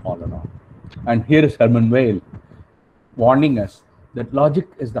in mind all along. And here is Herman Weyl warning us that logic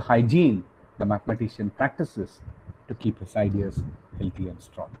is the hygiene the mathematician practices to keep his ideas healthy and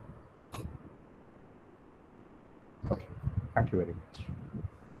strong. Okay, thank you very much.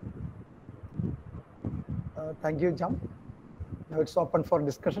 Thank you, Jam. Now it's open for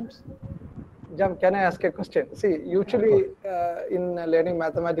discussions. Jam, can I ask a question? See, usually in learning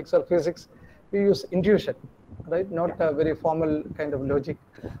mathematics or physics, we use intuition, right? Not a very formal kind of logic,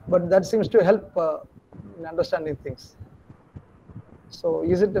 but that seems to help in understanding things. So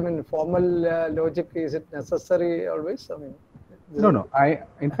is it, I mean, formal logic, is it necessary always? I mean, no.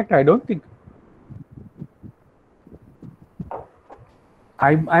 In fact, I don't think,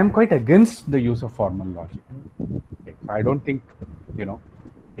 I'm quite against the use of formal logic. Okay. I don't think,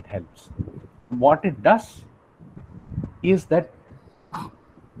 it helps. What it does is that,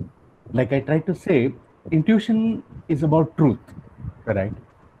 like I tried to say, intuition is about truth, right?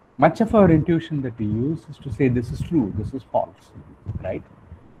 Much of our intuition that we use is to say this is true, this is false, right?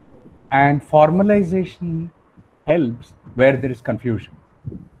 And formalization helps where there is confusion,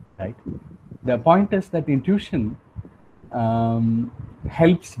 right? The point is that intuition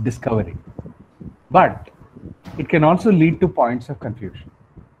helps discovery, but it can also lead to points of confusion.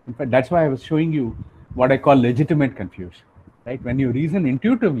 In fact, that's why I was showing you what I call legitimate confusion, right? When you reason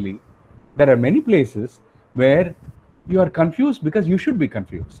intuitively, there are many places where you are confused because you should be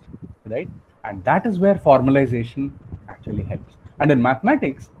confused, right? And that is where formalization actually helps. And in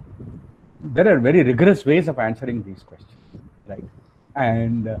mathematics, there are very rigorous ways of answering these questions, right?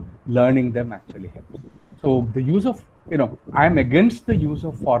 And learning them actually helps. So the use of, I'm against the use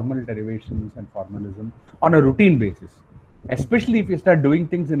of formal derivations and formalism on a routine basis. Especially if you start doing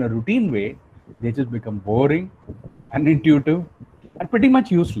things in a routine way, they just become boring, unintuitive, and pretty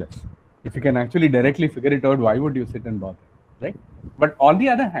much useless. If you can actually directly figure it out, why would you sit and bother, right? But on the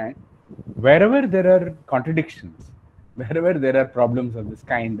other hand, wherever there are contradictions, wherever there are problems of this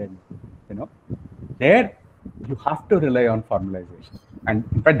kind, and there you have to rely on formalization. And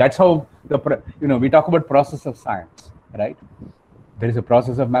in fact, that's how we talk about process of science, right? There is a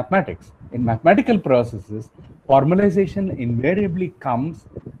process of mathematics. In mathematical processes, formalization invariably comes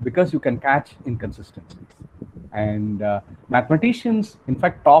because you can catch inconsistencies. And mathematicians, in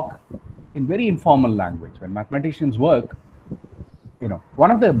fact, talk in very informal language. When mathematicians work,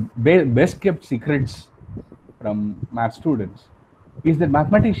 one of the best kept secrets from math students is that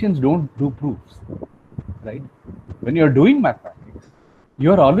mathematicians don't do proofs, right? When you're doing mathematics,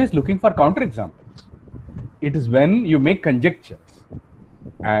 you're always looking for counterexamples. It is when you make conjectures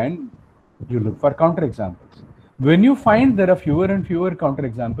and you look for counterexamples. When you find there are fewer and fewer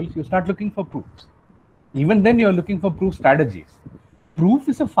counterexamples, you start looking for proofs. Even then, you're looking for proof strategies. Proof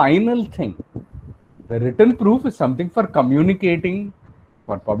is a final thing. The written proof is something for communicating,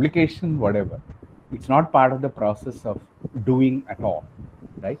 for publication, whatever. It's not part of the process of doing at all,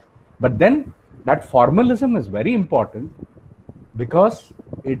 right? But then that formalism is very important because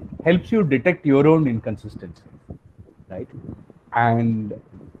it helps you detect your own inconsistencies, right? And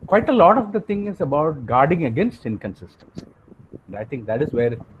quite a lot of the thing is about guarding against inconsistency. And I think that is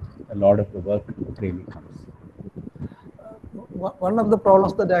where a lot of the work really comes. One of the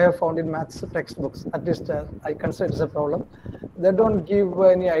problems that I have found in maths textbooks, at least I consider it as a problem, they don't give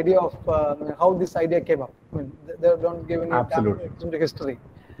any idea of how this idea came up. I mean, they don't give any into history.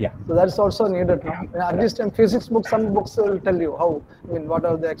 Yeah. So that's also needed. At least in physics books, some books will tell you how, what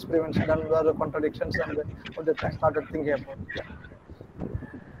are the experiments done, what are the contradictions, and what they started thinking about. Yeah.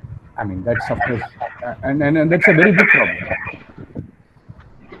 I mean, that's of course, and that's a very big problem.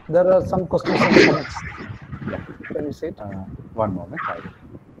 There are some questions and comments. Yeah. Can you see it? One moment.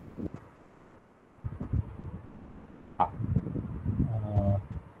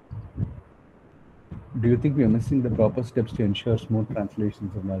 Do you think we are missing the proper steps to ensure smooth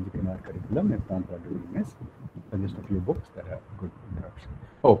translations of logic in our curriculum? If not, what do we miss? Just a few books that are good introduction.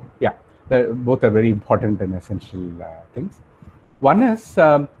 Oh, yeah. Both are very important and essential things. One is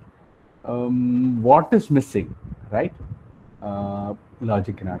what is missing, right?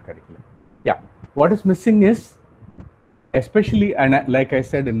 Logic in our curriculum. Yeah. What is missing is, especially, and like I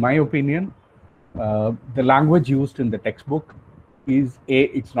said, in my opinion, the language used in the textbook is A,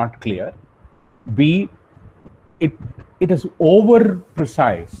 it's not clear. B, it is over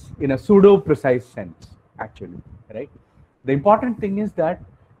precise in a pseudo precise sense, actually, right? The important thing is that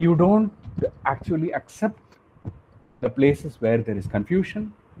you don't actually accept the places where there is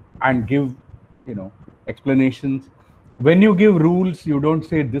confusion and give, explanations. When you give rules, you don't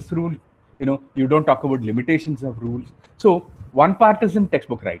say this rule, you don't talk about limitations of rules. So one part is in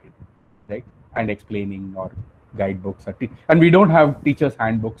textbook writing, right? And explaining, or guidebooks, and we don't have teachers'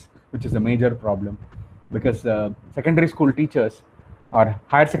 handbooks, which is a major problem, because secondary school teachers or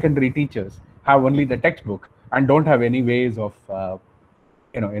higher secondary teachers have only the textbook and don't have any ways of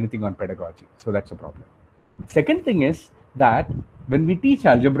anything on pedagogy. So that's a problem. Second thing is that when we teach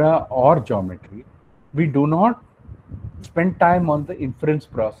algebra or geometry, we do not spend time on the inference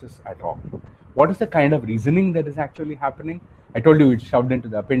process at all. What is the kind of reasoning that is actually happening? I told you it's shoved into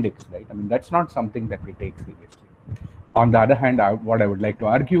the appendix, right? I mean, that's not something that we take seriously. On the other hand, what I would like to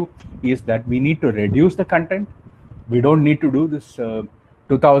argue is that we need to reduce the content. We don't need to do this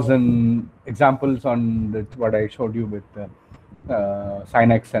 2000 examples on what I showed you with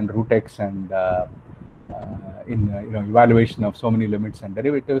sin x and root x and evaluation of so many limits and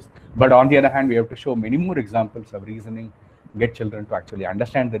derivatives. But on the other hand, we have to show many more examples of reasoning, get children to actually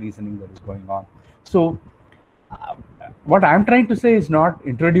understand the reasoning that is going on. So what I'm trying to say is not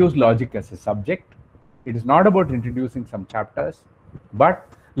introduce logic as a subject. It is not about introducing some chapters, but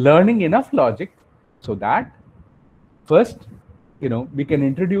learning enough logic so that first, we can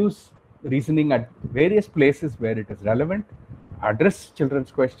introduce reasoning at various places where it is relevant, address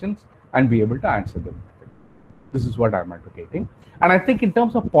children's questions, and be able to answer them. This is what I'm advocating. And I think in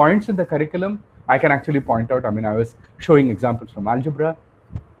terms of points in the curriculum, I can actually point out, I was showing examples from algebra,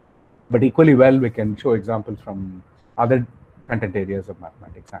 but equally well, we can show examples from other content areas of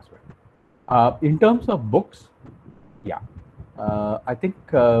mathematics as well. In terms of books, I think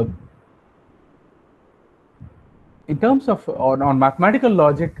in terms of on mathematical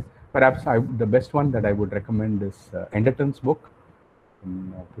logic, perhaps the best one that I would recommend is Enderton's book.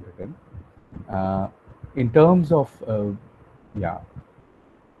 Put it in. In terms of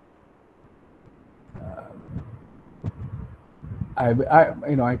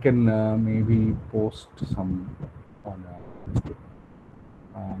I can maybe post some on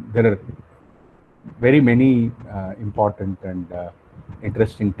There are very many important and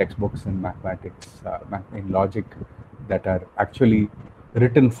interesting textbooks in mathematics, in logic, that are actually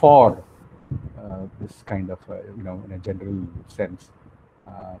written for this kind of, in a general sense.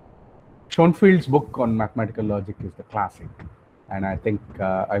 Schoenfield's book on mathematical logic is the classic, and I think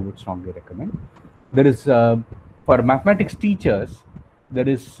I would strongly recommend. There is, for mathematics teachers, there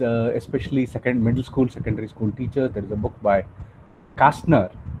is especially middle school, secondary school teachers, there is a book by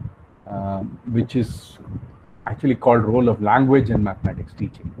Kastner, which is actually called Role of Language in Mathematics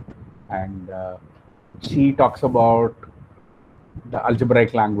Teaching. And she talks about the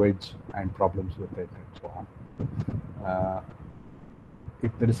algebraic language and problems with it and so on.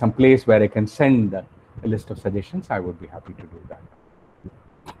 If there is some place where I can send a list of suggestions, I would be happy to do that.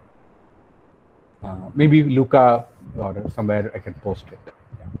 Maybe Luca or somewhere I can post it.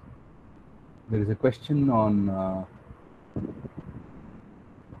 Yeah. There is a question on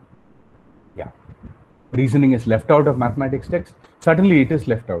reasoning is left out of mathematics text. Certainly it is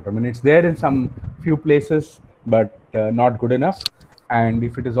left out. I mean, it's there in some few places, but not good enough. And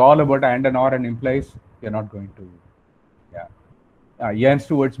if it is all about and an or and implies, you're not going to. Ian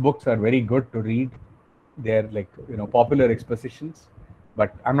Stewart's books are very good to read. They're like, popular expositions,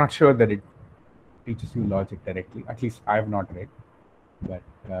 but I'm not sure that it teaches you logic directly. At least I have not read. But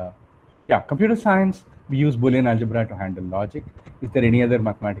computer science, we use Boolean algebra to handle logic. Is there any other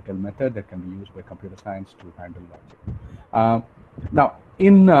mathematical method that can be used by computer science to handle logic? Now,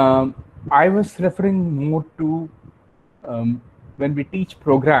 I was referring more to when we teach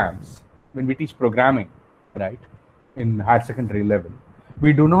programs, when we teach programming, right, in higher secondary level,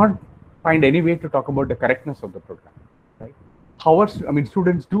 we do not find any way to talk about the correctness of the program, right? However, I mean,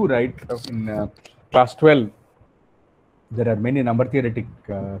 students do, right? In class 12, there are many number theoretic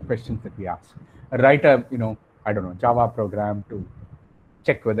questions that we ask. Write a, I don't know, Java program to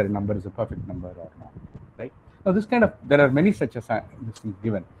check whether a number is a perfect number or not, right? Now, this kind of, there are many such things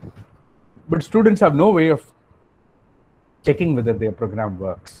given, but students have no way of checking whether their program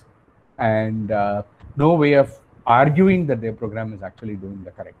works, and no way of arguing that their program is actually doing the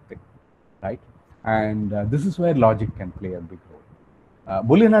correct thing, right? And this is where logic can play a big role.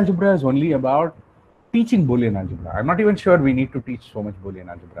 Boolean algebra is only about teaching Boolean algebra. I'm not even sure we need to teach so much Boolean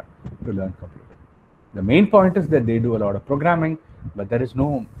algebra to learn computer. The main point is that they do a lot of programming, but there is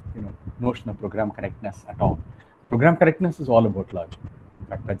no notion of program correctness at all. Program correctness is all about logic. In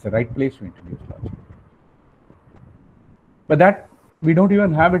fact, that's the right place to introduce logic. But that we don't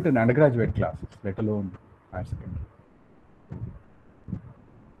even have it in undergraduate classes, let alone higher secondary.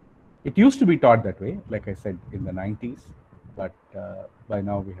 It used to be taught that way, like I said, in the 90s, but by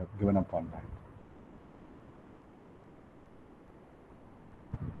now we have given up on that.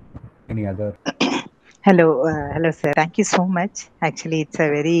 Any other? Hello, sir. Thank you so much. Actually, it's a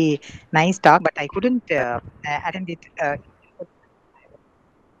very nice talk, but I couldn't attend it.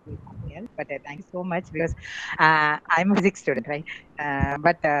 But thank you so much, because I'm a physics student, right?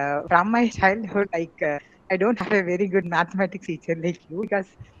 But from my childhood, I don't have a very good mathematics teacher like you, because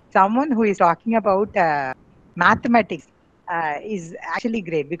someone who is talking about mathematics is actually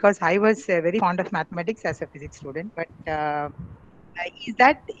great, because I was very fond of mathematics as a physics student. But is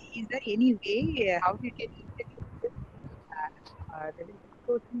there any way how you can introduce this?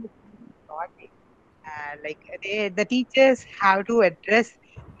 The teachers have to address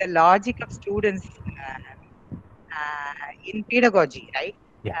the logic of students in pedagogy, right?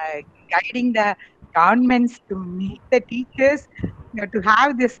 Yeah. Guiding the governments to meet the teachers, to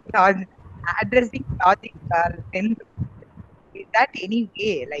have this addressing logic. Is that any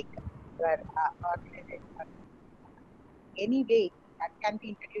way, any way that can be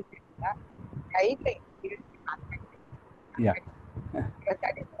introduced in the guidelines? Yeah. Because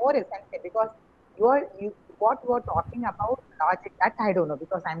that is more essential, because what you are talking about logic, that I don't know,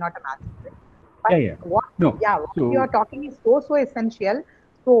 because I'm not a math student. But what you are talking is so essential.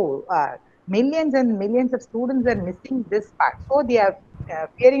 So millions and millions of students are missing this part. So they are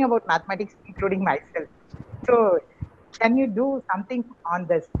fearing about mathematics, including myself. So can you do something on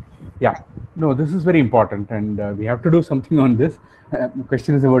this? Yeah. No, this is very important, and we have to do something on this. The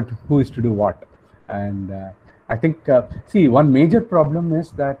question is about who is to do what. And I think, see, one major problem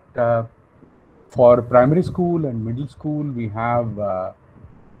is that for primary school and middle school, we have,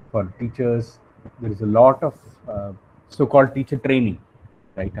 for teachers, there is a lot of so-called teacher training,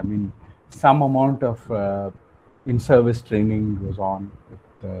 right? I mean, some amount of in-service training goes on with,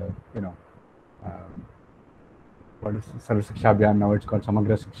 what is Sarva Shiksha Abhiyan, now it's called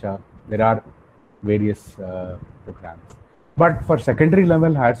Samagra Shiksha. There are various programs. But for secondary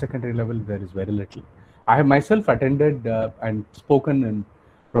level, higher secondary level, there is very little. I have myself attended and spoken in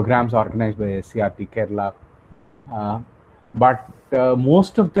programs organized by SCRT Kerala. But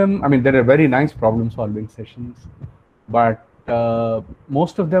most of them, I mean, there are very nice problem-solving sessions, but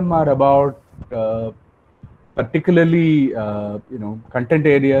most of them are about particularly, content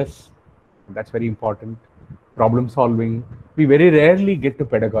areas. That's very important. Problem solving. We very rarely get to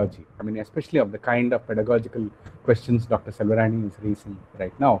pedagogy. I mean, especially of the kind of pedagogical questions Dr. Selvarani is raising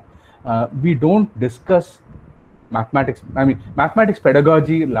right now. We don't discuss mathematics. I mean, mathematics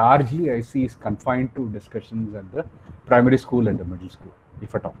pedagogy largely I see is confined to discussions at the primary school and the middle school,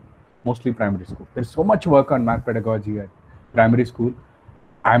 if at all. Mostly primary school. There's so much work on math pedagogy at primary school.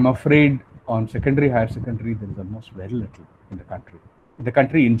 I'm afraid on secondary, higher secondary, there is almost very little in the country. In the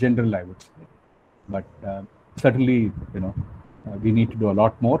country in general, I would say. But certainly, we need to do a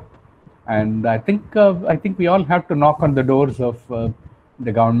lot more. And I think we all have to knock on the doors of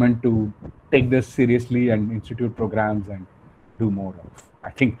the government to take this seriously and institute programs and do more of.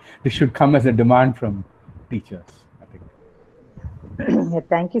 I think this should come as a demand from teachers. I think.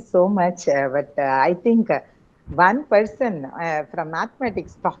 Thank you so much. But I think one person from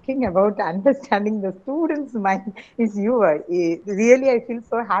mathematics talking about understanding the student's mind is you. Really, I feel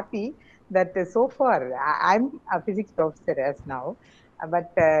so happy that so far I'm a physics professor as now.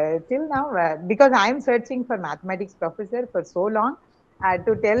 But till now, because I'm searching for mathematics professor for so long,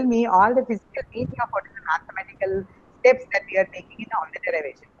 to tell me all the physical meaning of what is the mathematical steps that we are taking in all the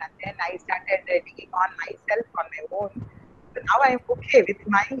derivations. And then I started digging on myself on my own. So now I'm okay with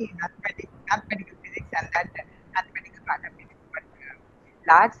my mathematical physics and that mathematical part of physics. But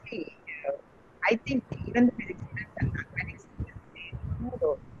largely, I think even the physics students and mathematics students, they know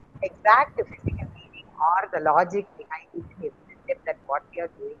the exact physical meaning or the logic behind each and every step that what we are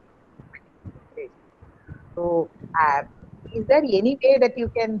doing in mathematics. So, is there any way that you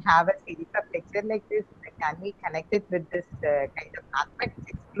can have a series of lecture like this? Can we connect it with this kind of mathematics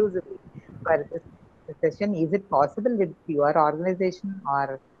exclusively for this session? Is it possible with your organization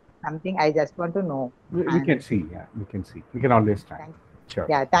or something? I just want to know. We can see, yeah, we can see. We can always try. Sure.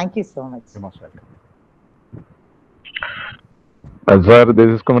 Yeah, thank you so much. You're most welcome. Sir, this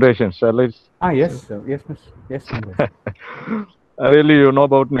is conversation. Shall I? Yes, sir. Yes, miss. Yes, sir. Really, you know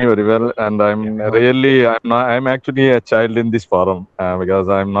about me very well, and I'm actually a child in this forum because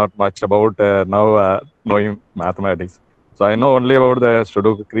I'm not much about now knowing mathematics. So I know only about the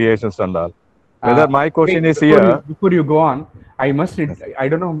Sudoku creations and all. Whether my question is here. Before you go on, I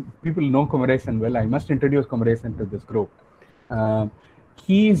don't know, people know Kumaresan well. I must introduce Kumaresan to this group.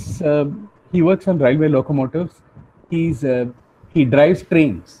 He works on railway locomotives. He drives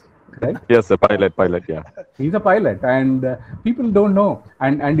trains. Right? Yes, a pilot, yeah. He's a pilot, and people don't know.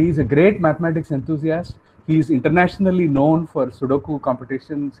 And he's a great mathematics enthusiast. He's internationally known for Sudoku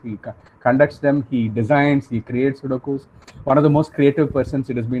competitions. He conducts them, he designs, he creates Sudokus. One of the most creative persons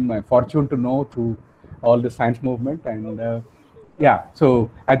it has been my fortune to know through all the science movement. And so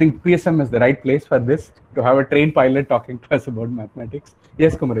I think PSM is the right place for this, to have a trained pilot talking to us about mathematics.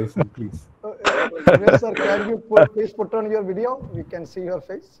 Yes, Kumaresan, please. Yes, sir, can you please put on your video? We can see your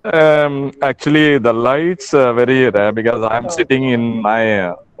face. Actually, the lights are very rare because I'm sitting in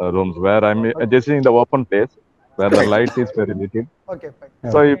my rooms where I'm just in the open place where the light is very little. Okay,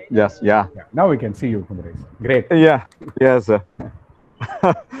 fine. So, yes, yeah. Now we can see you, Kumaresan. Great. Yeah, yes, sir.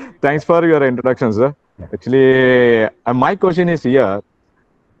 Thanks for your introduction, sir. Yeah. Actually, my question is here.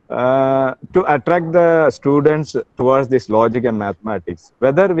 To attract the students towards this logic and mathematics,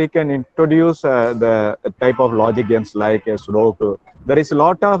 whether we can introduce the type of logic games like Sudoku. There is a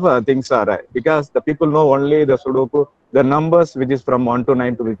lot of things are because the people know only the Sudoku, the numbers which is from 1 to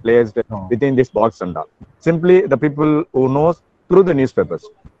 9 to be placed within this box and all. Simply the people who knows through the newspapers.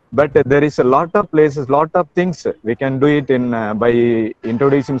 But there is a lot of places, lot of things we can do it in by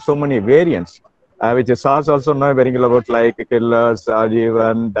introducing so many variants. Which is also know very well about like killers,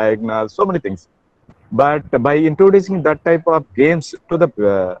 algebra, diagonal, so many things. But by introducing that type of games to the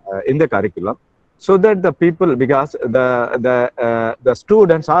in the curriculum, so that the people, because the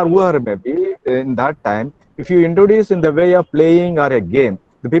students or whoever maybe in that time, if you introduce in the way of playing or a game,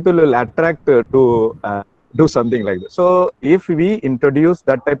 the people will attract to do something like that. So if we introduce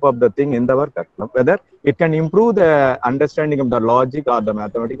that type of the thing in the curriculum, whether it can improve the understanding of the logic or the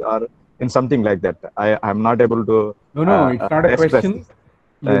mathematics or in something like that. I'm not able to. No, it's not a question.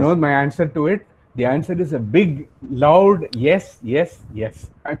 You know my answer to it. The answer is a big, loud yes, yes,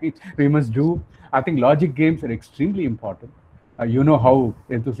 yes. I mean, we must do. I think logic games are extremely important. You know how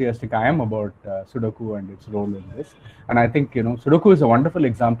enthusiastic I am about Sudoku and its role in this. And I think, Sudoku is a wonderful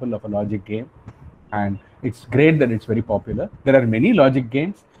example of a logic game. And it's great that it's very popular. There are many logic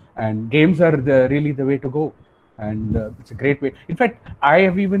games, and games are really the way to go. and it's a great way. In fact, I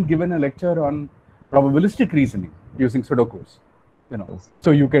have even given a lecture on probabilistic reasoning using Sudokus.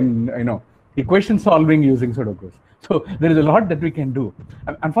 So you can equation solving using Sudokus. So there is a lot that we can do.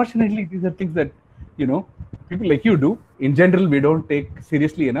 Unfortunately, these are things that people like you do. In general, we don't take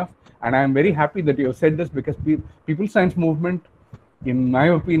seriously enough. And I am very happy that you have said this, because people science movement, in my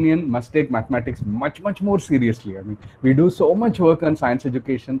opinion, must take mathematics much, much more seriously. I mean, we do so much work on science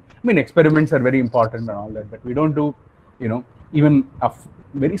education. I mean, experiments are very important and all that, but we don't do, even a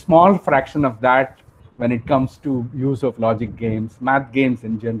very small fraction of that when it comes to use of logic games, math games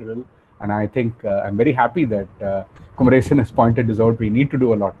in general. And I think I'm very happy that Kumaresan has pointed this out. We need to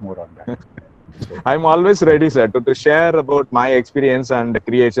do a lot more on that. I'm always ready, sir, to share about my experience and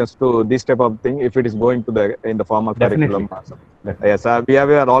creations to this type of thing if it is going to in the form of Definitely. curriculum. Yes, we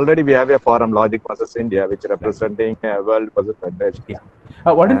have a forum, Logic Puzzles India, which representing World Puzzle Federation. Yeah.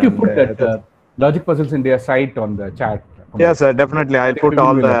 Why don't you put that Logic Puzzles India site on the chat? Yes, sir, definitely. I'll put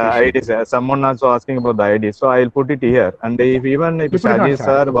all the IDs. Someone also asking about the IDs, so I'll put it here. And if Shaji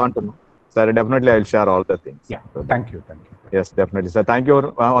sir want to know, sir, definitely I'll share all the things. Yeah. Thank you. Yes, definitely, sir. Thank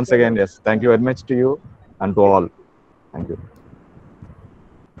you once again. Yes, thank you very much to you and to all. Thank you.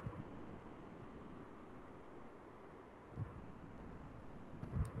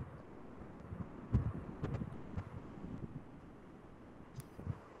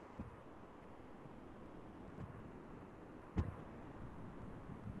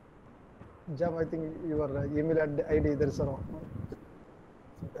 Jam, I think your email ID, there is a wrong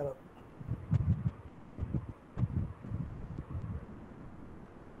error.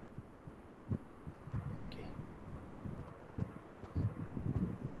 Okay.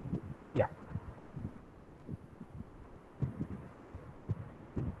 Yeah.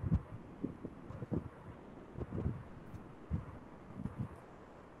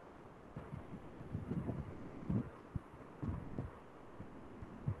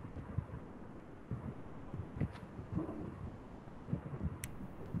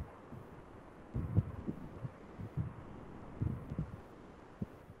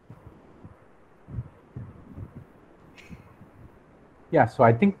 Yeah, so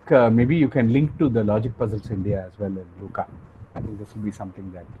I think maybe you can link to the Logic Puzzles India as well as Luca. I think this will be something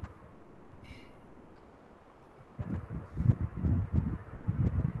that.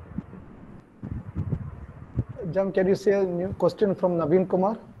 Jam, can you say a new question from Naveen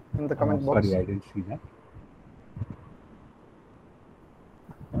Kumar in the comment box? Sorry, I didn't see that.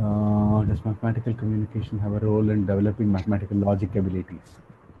 Does mathematical communication have a role in developing mathematical logic abilities?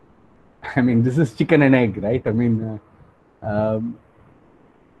 I mean, this is chicken and egg, right? I mean,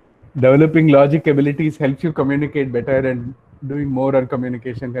 developing logic abilities helps you communicate better, and doing more on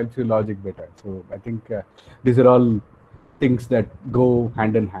communication helps you logic better. So I think these are all things that go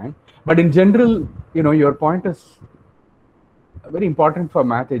hand in hand. But in general, your point is very important for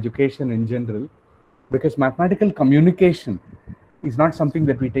math education in general, because mathematical communication is not something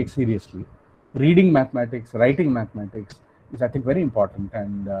that we take seriously. Reading mathematics, writing mathematics is, I think, very important.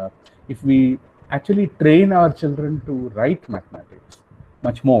 And if we actually train our children to write mathematics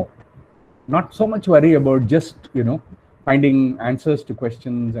much more, not so much worry about just, finding answers to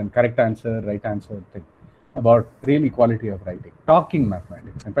questions and correct answer, right answer thing, about really quality of writing, talking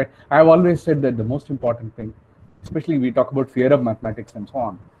mathematics. In fact, I've always said that the most important thing, especially we talk about fear of mathematics and so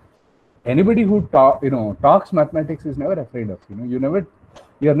on, anybody who talks mathematics is never afraid of,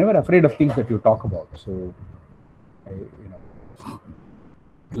 you're never afraid of things that you talk about. So,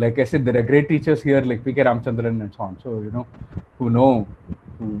 like I said, there are great teachers here like P.K. Ramchandran and so on. So,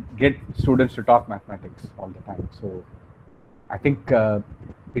 who get students to talk mathematics all the time. So I think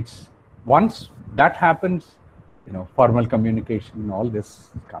it's once that happens, formal communication, all this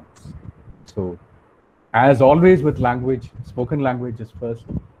comes. So as always with language, spoken language is first,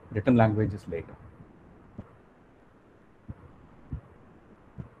 written language is later.